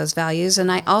stay with those values. And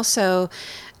I also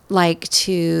like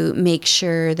to make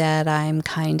sure that I'm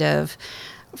kind of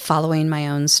following my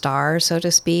own star, so to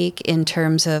speak, in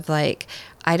terms of like,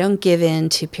 I don't give in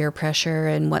to peer pressure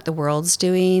and what the world's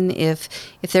doing. If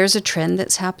there's a trend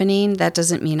that's happening, that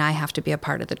doesn't mean I have to be a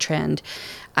part of the trend.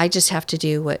 I just have to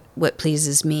do what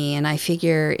pleases me. And I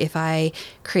figure if I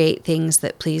create things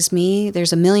that please me,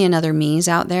 there's a million other me's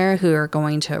out there who are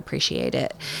going to appreciate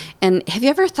it. And have you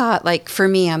ever thought, like, for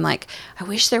me, I'm like, I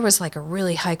wish there was like a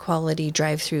really high quality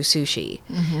drive-through sushi,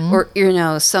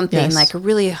 or, something yes, like a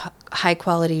really high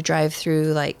quality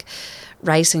drive-through, like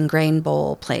rice and grain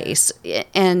bowl place.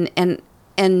 And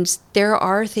there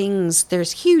are things,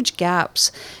 there's huge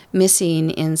gaps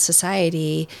missing in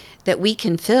society that we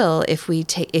can fill if we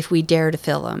dare to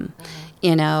fill them,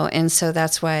 And so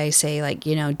that's why I say, like,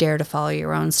 dare to follow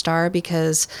your own star,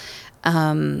 because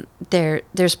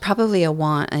there's probably a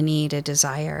want, a need, a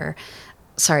desire.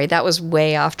 Sorry, that was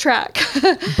way off track.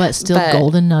 But still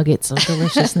golden nuggets of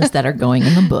deliciousness that are going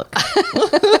in the book.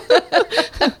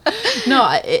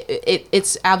 No,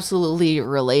 it's absolutely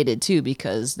related too,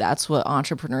 because that's what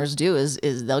entrepreneurs do is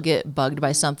they'll get bugged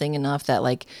by something enough that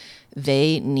like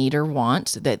they need or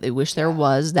want, that they wish there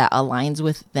was, that aligns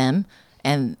with them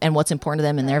and what's important to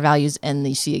them and their values, and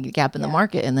they see a gap in the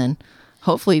market, and then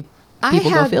hopefully people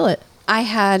go feel it. I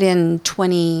had in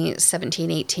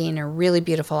 2017, 18, a really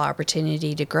beautiful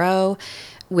opportunity to grow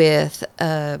with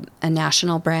a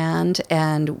national brand.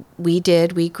 And we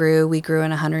grew in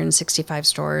 165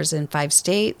 stores in 5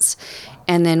 states.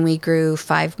 And then we grew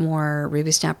 5 more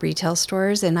Ruby Snap retail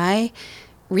stores. And I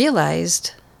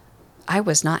realized I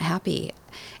was not happy.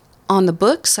 On the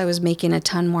books, I was making a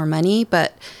ton more money,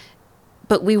 but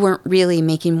we weren't really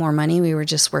making more money. We were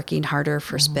just working harder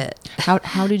for spit.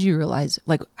 How did you realize,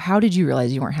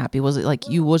 you weren't happy? Was it like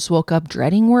you just woke up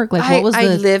dreading work? Like, what was I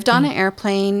lived on an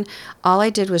airplane. All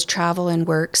I did was travel and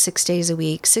work 6 days a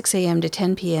week, 6 a.m. to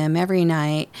 10 p.m. every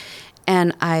night.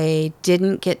 And I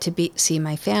didn't get to see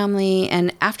my family.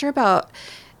 And after about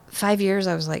 5 years,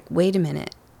 I was like, wait a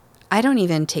minute. I don't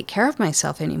even take care of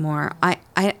myself anymore. I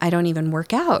don't even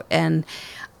work out. And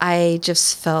I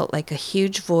just felt like a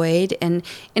huge void, and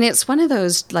it's one of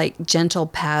those like gentle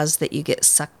paths that you get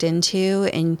sucked into,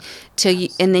 and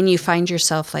then you find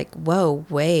yourself like, whoa,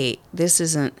 wait, this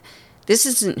isn't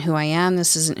who I am.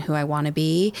 This isn't who I want to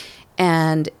be.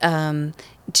 And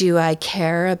do I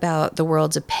care about the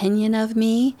world's opinion of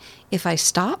me if I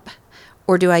stop,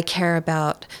 or do I care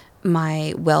about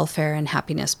my welfare and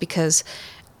happiness? Because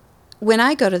when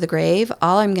I go to the grave,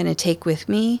 all I'm going to take with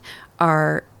me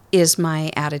is my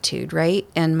attitude, right?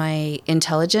 And my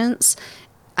intelligence.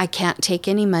 I can't take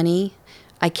any money.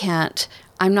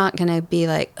 I'm not going to be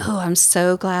like, oh, I'm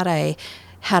so glad I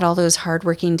had all those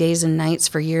hardworking days and nights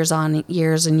for years and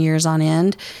years on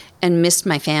end and missed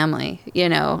my family.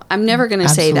 I'm never going to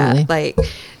say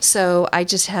that. So I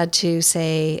just had to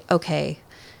say, okay,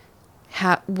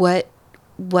 what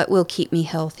will keep me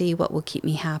healthy? What will keep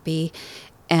me happy?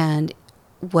 And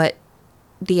what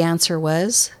the answer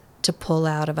was, to pull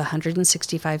out of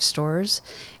 165 stores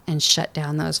and shut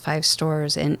down those 5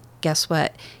 stores. And guess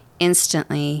what?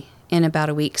 Instantly, in about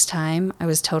a week's time, I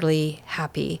was totally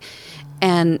happy.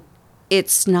 And it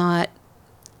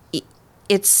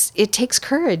takes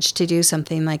courage to do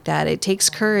something like that. It takes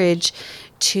courage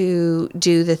to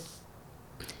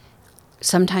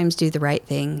sometimes do the right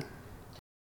thing.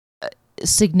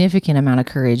 Significant amount of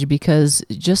courage, because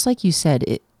just like you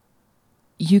said,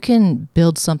 you can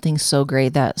build something so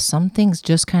great that some things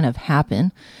just kind of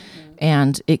happen. Mm-hmm.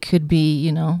 And it could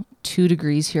be, 2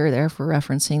 degrees here or there, for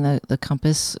referencing the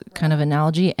compass kind of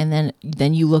analogy. And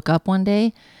then you look up one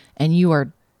day and you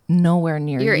are nowhere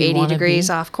near. You're 80 degrees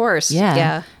off course.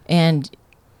 Yeah. And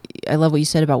I love what you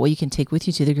said about what you can take with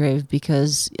you to the grave,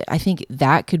 because I think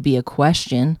that could be a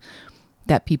question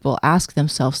that people ask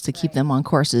themselves to keep them on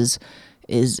course is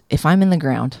if I'm in the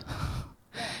ground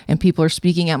and people are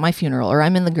speaking at my funeral, or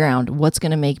I'm in the ground, what's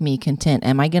going to make me content?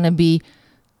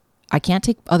 I can't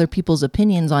take other people's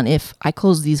opinions on if I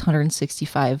close these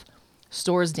 165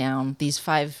 stores down, these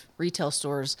 5 retail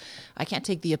stores. I can't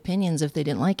take the opinions if they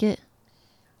didn't like it.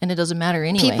 And it doesn't matter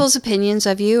anyway. People's opinions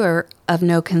of you are of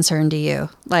no concern to you.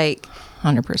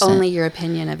 100%. Only your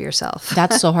opinion of yourself.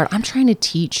 That's so hard. I'm trying to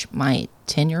teach my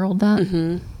 10-year-old that.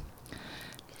 Mm-hmm.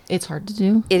 It's hard to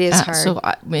do. It is hard. So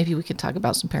maybe we could talk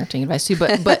about some parenting advice too.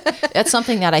 But that's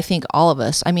something that I think all of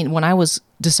us, when I was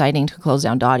deciding to close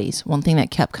down Dottie's, one thing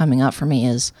that kept coming up for me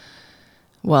is,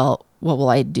 well, what will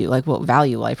I do? What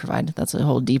value will I provide? That's a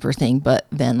whole deeper thing. But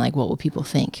then what will people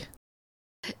think?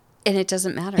 And it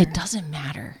doesn't matter. It doesn't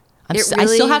matter. I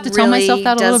still have to tell myself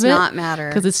that a little bit. It does not matter.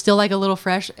 Because it's still a little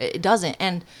fresh. It doesn't.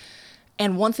 And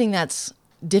one thing that's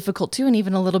difficult too, and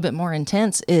even a little bit more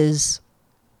intense, is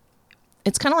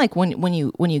it's kind of like when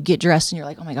you get dressed and you're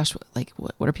like, oh my gosh,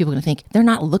 what are people going to think? They're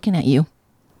not looking at you.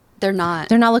 They're not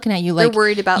looking at you. They're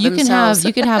worried about themselves.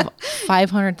 You could have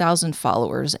 500,000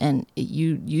 followers, and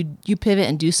you pivot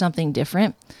and do something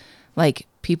different.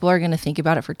 People are going to think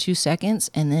about it for 2 seconds,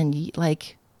 and then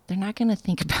they're not going to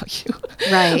think about you.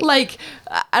 Right.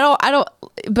 I don't,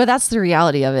 but that's the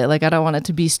reality of it. I don't want it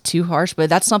to be too harsh, but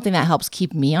that's something that helps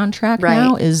keep me on track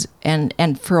now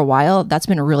and for a while, that's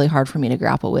been really hard for me to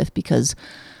grapple with, because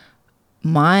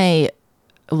my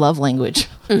love language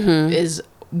is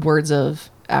words of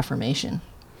affirmation.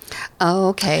 Oh,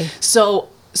 okay. So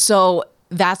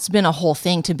that's been a whole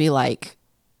thing to be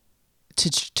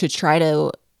to try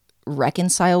to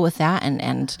reconcile with that,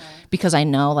 and because I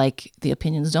know the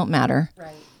opinions don't matter,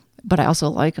 right, but I also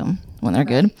like them when they're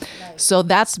good. Right. So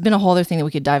that's been a whole other thing that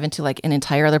we could dive into an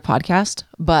entire other podcast.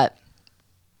 But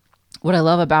what I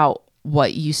love about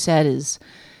what you said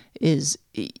is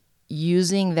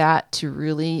using that to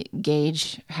really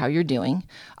gauge how you're doing.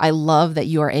 I love that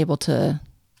you are able to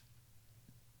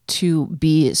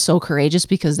be so courageous,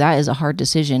 because that is a hard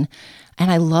decision.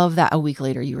 And I love that a week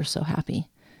later you were so happy,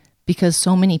 because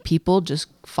so many people just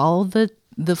follow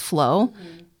the flow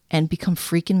and become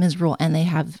freaking miserable. And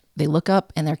they look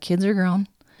up and their kids are grown.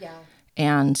 Yeah.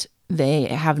 And they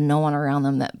have no one around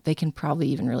them that they can probably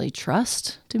even really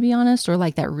trust, to be honest, or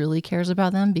like that really cares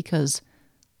about them because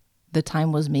the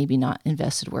time was maybe not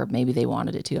invested where maybe they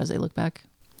wanted it to as they look back.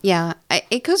 Yeah.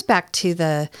 It goes back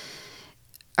to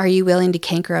are you willing to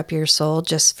canker up your soul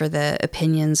just for the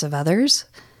opinions of others?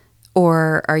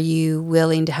 Or are you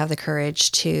willing to have the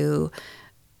courage to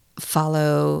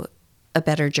follow a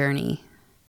better journey?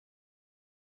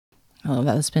 Oh,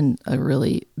 that's been a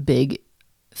really big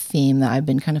theme that I've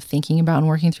been kind of thinking about and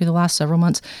working through the last several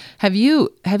months. Have you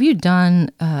done,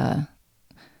 this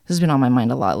has been on my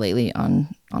mind a lot lately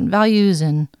on values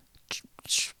and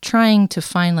trying to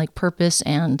find like purpose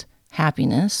and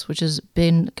happiness, which has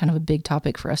been kind of a big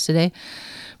topic for us today.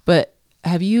 But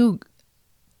have you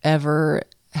ever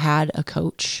had a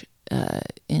coach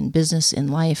in business, in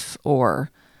life, or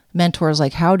mentors?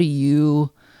 Like, how do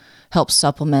you help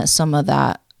supplement some of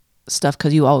that stuff?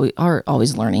 Because you are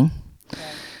always learning.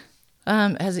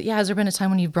 Has there been a time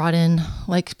when you've brought in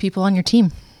like people on your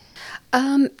team?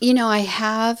 I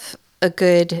have a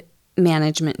good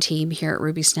management team here at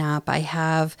Ruby Snap. I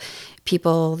have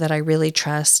people that I really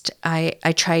trust.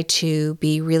 I try to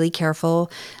be really careful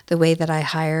the way that I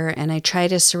hire, and I try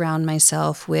to surround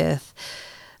myself with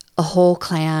a whole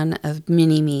clan of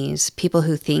mini-me's, people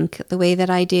who think the way that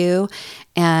I do.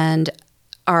 And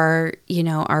our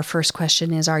first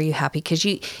question is, are you happy? Because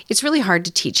it's really hard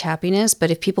to teach happiness,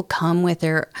 but if people come with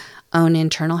their own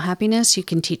internal happiness, you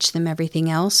can teach them everything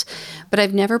else. But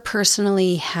I've never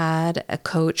personally had a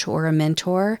coach or a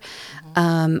mentor.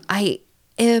 I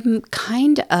am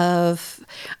kind of,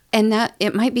 and that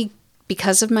it might be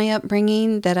because of my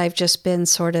upbringing that I've just been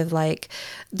sort of like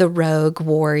the rogue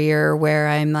warrior where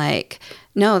I'm like,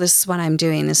 no, this is what I'm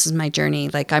doing. This is my journey.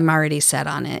 Like I'm already set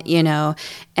on it,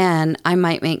 and I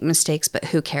might make mistakes, but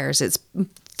who cares? It's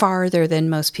farther than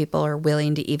most people are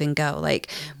willing to even go. Like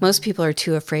most people are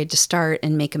too afraid to start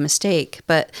and make a mistake,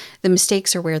 but the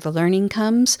mistakes are where the learning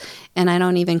comes. And I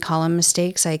don't even call them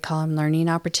mistakes. I call them learning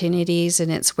opportunities.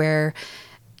 And it's where,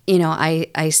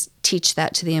 I teach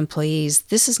that to the employees.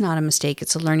 This is not a mistake.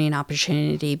 It's a learning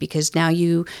opportunity because now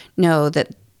you know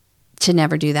that to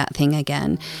never do that thing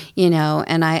again,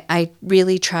 and I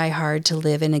really try hard to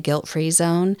live in a guilt-free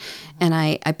zone. And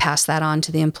I pass that on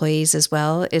to the employees as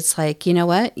well. It's like, you know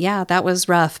what? Yeah, that was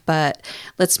rough, but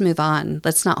let's move on.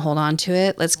 Let's not hold on to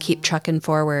it. Let's keep trucking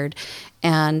forward.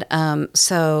 And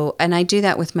and I do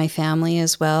that with my family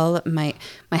as well. My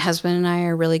husband and I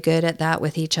are really good at that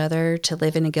with each other, to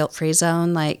live in a guilt-free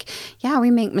zone. Like, yeah,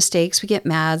 we make mistakes, we get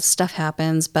mad, stuff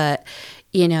happens, but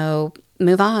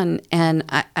move on. And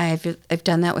I've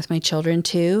done that with my children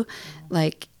too.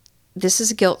 Like, this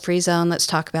is a guilt-free zone. Let's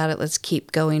talk about it. Let's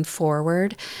keep going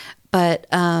forward. But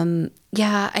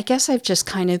I guess I've just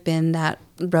kind of been that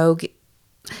rogue.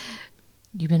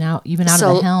 You've been out of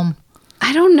the helm.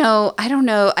 I don't know.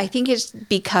 I think it's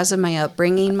because of my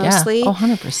upbringing mostly. Yeah,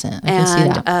 100%. I can see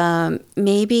that.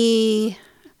 Maybe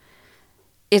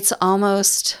it's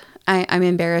almost, I'm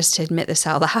embarrassed to admit this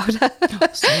out loud.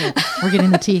 We're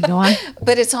getting the tea. Go on.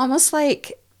 But it's almost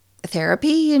like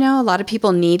therapy, a lot of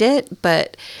people need it,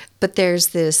 but there's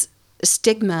this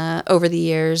stigma over the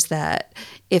years that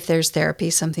if there's therapy,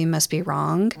 something must be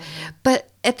wrong. Mm-hmm. But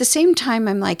at the same time,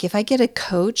 I'm like, if I get a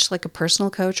coach, like a personal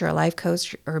coach or a life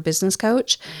coach or a business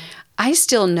coach, I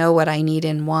still know what I need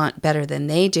and want better than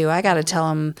they do. I got to tell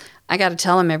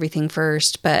them everything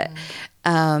first. But,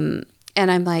 and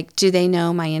I'm like, do they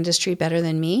know my industry better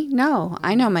than me? No,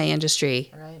 I know my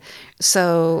industry. Right.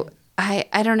 So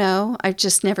I don't know.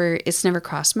 It's never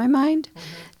crossed my mind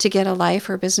to get a life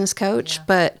or business coach,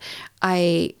 but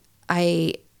I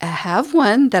have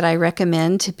one that I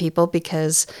recommend to people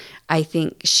because I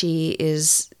think she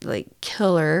is like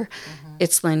killer.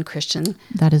 It's Lynn Christian.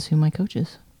 That is who my coach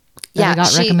is. That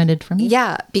got recommended from me.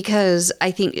 Yeah, because I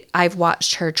think I've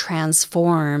watched her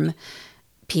transform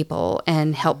people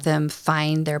and help them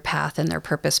find their path and their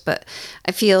purpose. But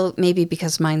I feel maybe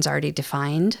because mine's already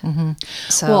defined. Mm-hmm.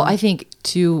 So, well, I think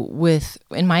too,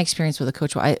 in my experience with a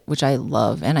coach, which I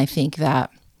love, and I think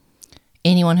that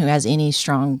anyone who has any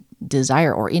strong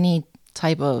desire or any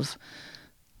type of,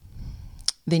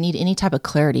 they need any type of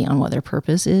clarity on what their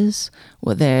purpose is,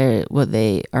 what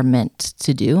they are meant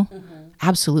to do,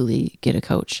 absolutely get a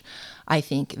coach. I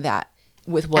think that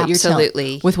with what you're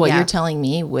telling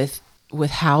me, with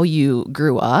how you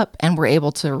grew up and were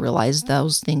able to realize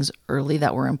those things early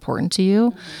that were important to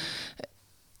you,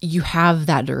 you have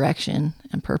that direction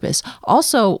and purpose.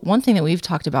 Also, one thing that we've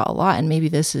talked about a lot, and maybe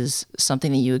this is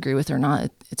something that you agree with or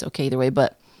not, it's okay either way,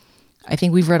 but I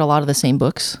think we've read a lot of the same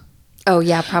books. Oh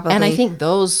yeah, probably. And I think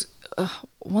those,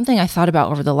 one thing I thought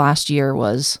about over the last year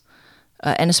was,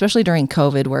 and especially during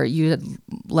COVID where you had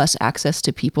less access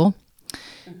to people.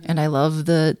 And I love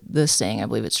the saying, I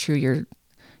believe it's true.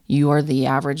 You are the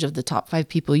average of the top 5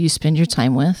 people you spend your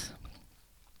time with.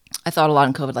 I thought a lot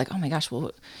in COVID, like, oh my gosh, well,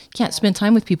 you can't spend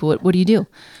time with people. What do you do?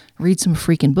 Read some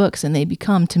freaking books. And they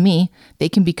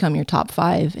can become your top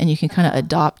 5, and you can kind of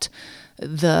adopt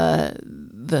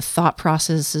the thought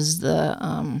processes,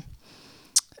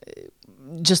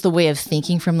 just the way of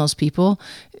thinking from those people.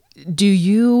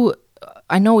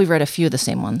 I know we've read a few of the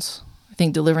same ones. I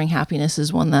think Delivering Happiness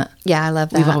is one that I love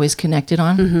that. we've always connected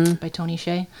on, by Tony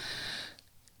Hsieh.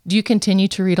 Do you continue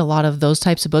to read a lot of those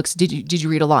types of books? Did you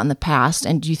read a lot in the past?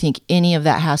 And do you think any of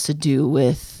that has to do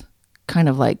with kind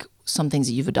of like some things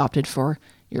that you've adopted for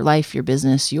your life, your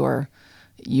business, your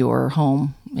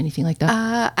home, anything like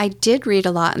that? I did read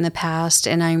a lot in the past,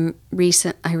 and I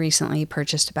recently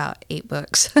purchased about 8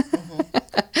 books.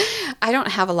 I don't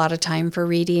have a lot of time for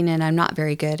reading, and I'm not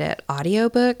very good at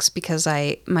audiobooks because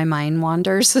my mind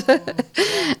wanders.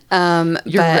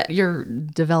 You're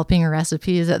developing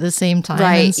recipes at the same time,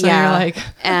 right? And so yeah, you're like,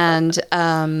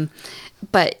 and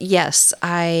but yes,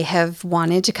 I have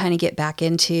wanted to kind of get back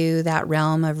into that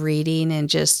realm of reading and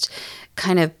just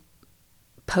kind of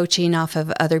poaching off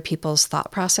of other people's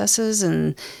thought processes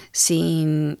and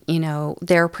seeing,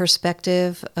 their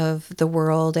perspective of the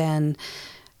world and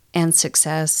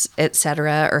success, et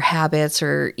cetera, or habits,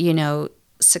 or,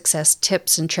 success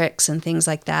tips and tricks and things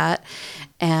like that.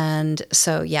 And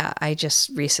so, yeah, I just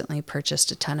recently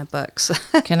purchased a ton of books.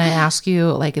 Can I ask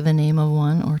you like the name of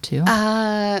one or two?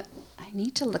 I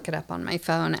need to look it up on my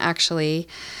phone, actually.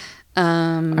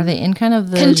 Are they in kind of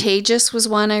the... Contagious was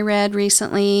one I read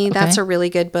recently. Okay. That's a really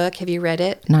good book. Have you read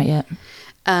it? Not yet.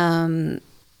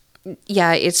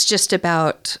 Yeah, it's just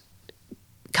about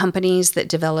companies that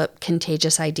develop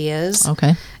contagious ideas.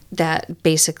 Okay. That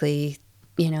basically,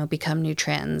 become new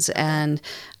trends. And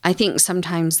I think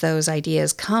sometimes those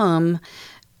ideas come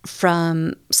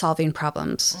from solving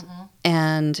problems.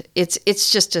 And it's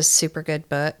just a super good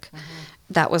book.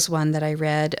 That was one that I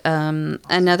read.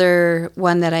 Another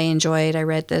one that I enjoyed, I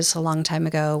read this a long time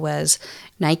ago, was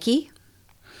Nike.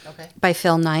 By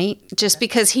Phil Knight, just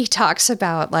because he talks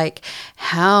about like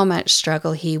how much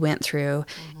struggle he went through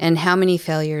and how many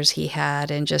failures he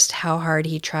had and just how hard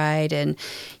he tried. And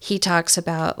he talks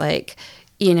about like,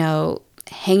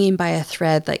 hanging by a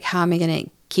thread, like how am I going to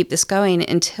keep this going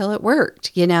until it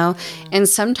worked, And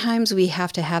sometimes we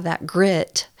have to have that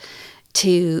grit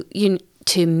to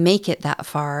make it that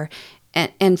far.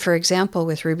 And for example,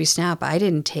 with Ruby Snap, I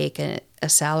didn't take a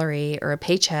salary or a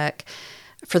paycheck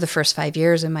for the first 5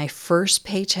 years. And my first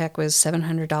paycheck was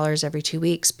 $700 every 2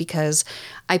 weeks because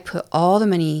I put all the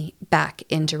money back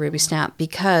into Ruby Snap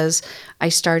because I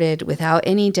started without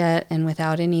any debt and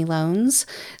without any loans.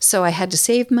 So I had to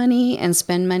save money and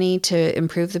spend money to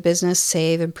improve the business,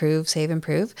 save,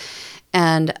 improve.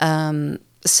 And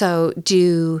so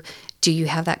do you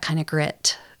have that kind of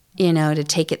grit, to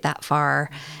take it that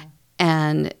far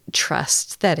and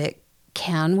trust that it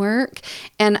can work?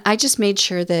 And I just made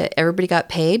sure that everybody got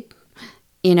paid.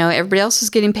 Everybody else was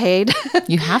getting paid.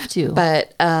 You have to.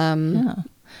 But yeah.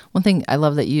 One thing I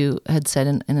love that you had said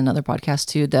in another podcast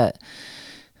too, that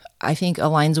I think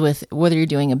aligns with whether you're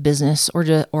doing a business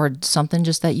or something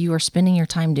just that you are spending your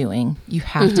time doing, you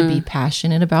have to be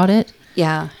passionate about it.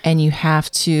 Yeah. And you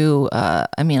have to,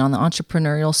 on the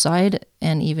entrepreneurial side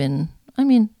and even,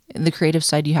 the creative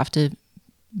side, you have to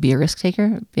be a risk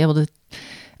taker, be able to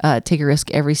take a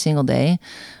risk every single day.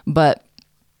 But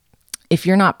if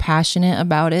you're not passionate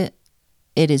about it,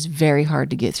 it is very hard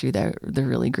to get through the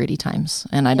really gritty times.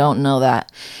 And I don't know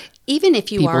that. Even if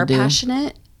you are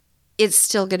passionate, it's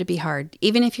still going to be hard.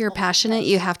 Even if you're passionate,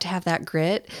 you have to have that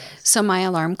grit. So my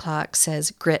alarm clock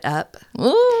says grit up.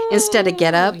 Ooh, instead of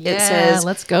get up. Yeah, it says,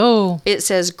 let's go. It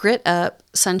says grit up,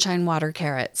 sunshine, water,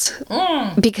 carrots.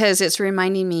 Because it's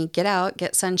reminding me, get out,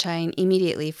 get sunshine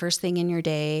immediately. First thing in your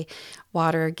day,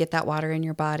 water, get that water in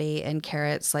your body, and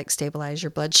carrots like stabilize your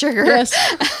blood sugar. Yes.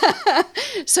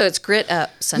 So it's grit up,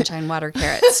 sunshine, water,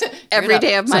 carrots every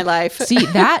day of my life. See,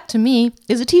 that to me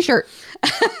is a t-shirt.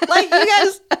 Like you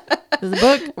guys, there's a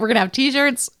book. We're going to have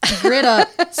t-shirts, grit up,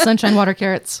 sunshine, water,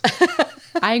 carrots.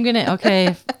 I'm going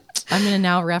to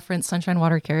now reference sunshine,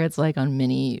 water, carrots like on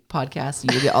many podcasts.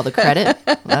 You get all the credit.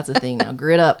 That's the thing now.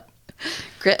 Grit up.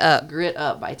 Grit up. Grit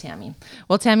up by Tammy.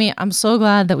 Well, Tammy, I'm so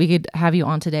glad that we could have you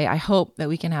on today. I hope that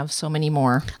we can have so many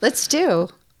more. Let's do.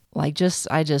 I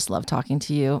just love talking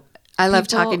to you. I love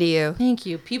talking to you. Thank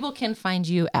you. People can find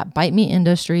you at Bite Me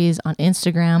Industries on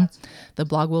Instagram. The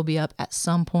blog will be up at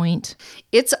some point.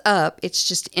 It's up. It's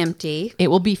just empty. It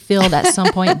will be filled at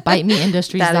some point.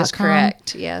 BiteMeIndustries.com. That is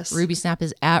correct. Yes. RubySnap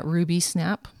is at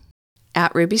RubySnap.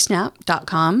 At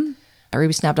RubySnap.com. At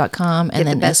RubySnap.com. And Get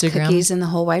then the best Instagram. cookies in the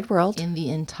whole wide world. In the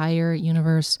entire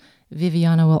universe.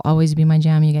 Viviana will always be my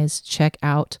jam. You guys check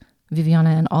out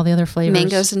Viviana and all the other flavors.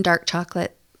 Mangoes and dark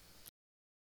chocolate.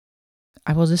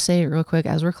 I will just say it real quick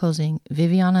as we're closing.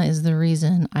 Viviana is the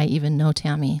reason I even know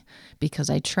Tammy,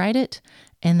 because I tried it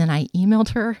and then I emailed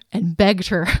her and begged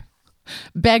her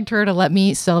to let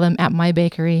me sell them at my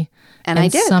bakery. And I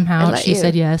did. Somehow she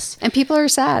said yes. And people are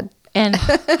sad. And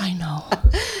I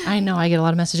know I get a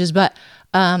lot of messages, but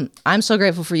I'm so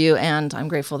grateful for you. And I'm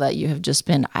grateful that you have just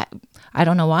been, I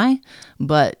don't know why,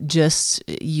 but just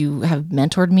you have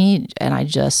mentored me, and I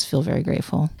just feel very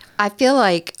grateful. I feel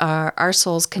like our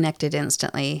souls connected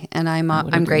instantly, and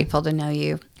I'm grateful to know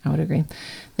you. I would agree.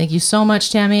 Thank you so much,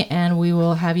 Tammy, and we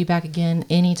will have you back again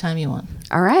anytime you want.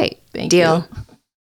 All right. Thank Deal. you.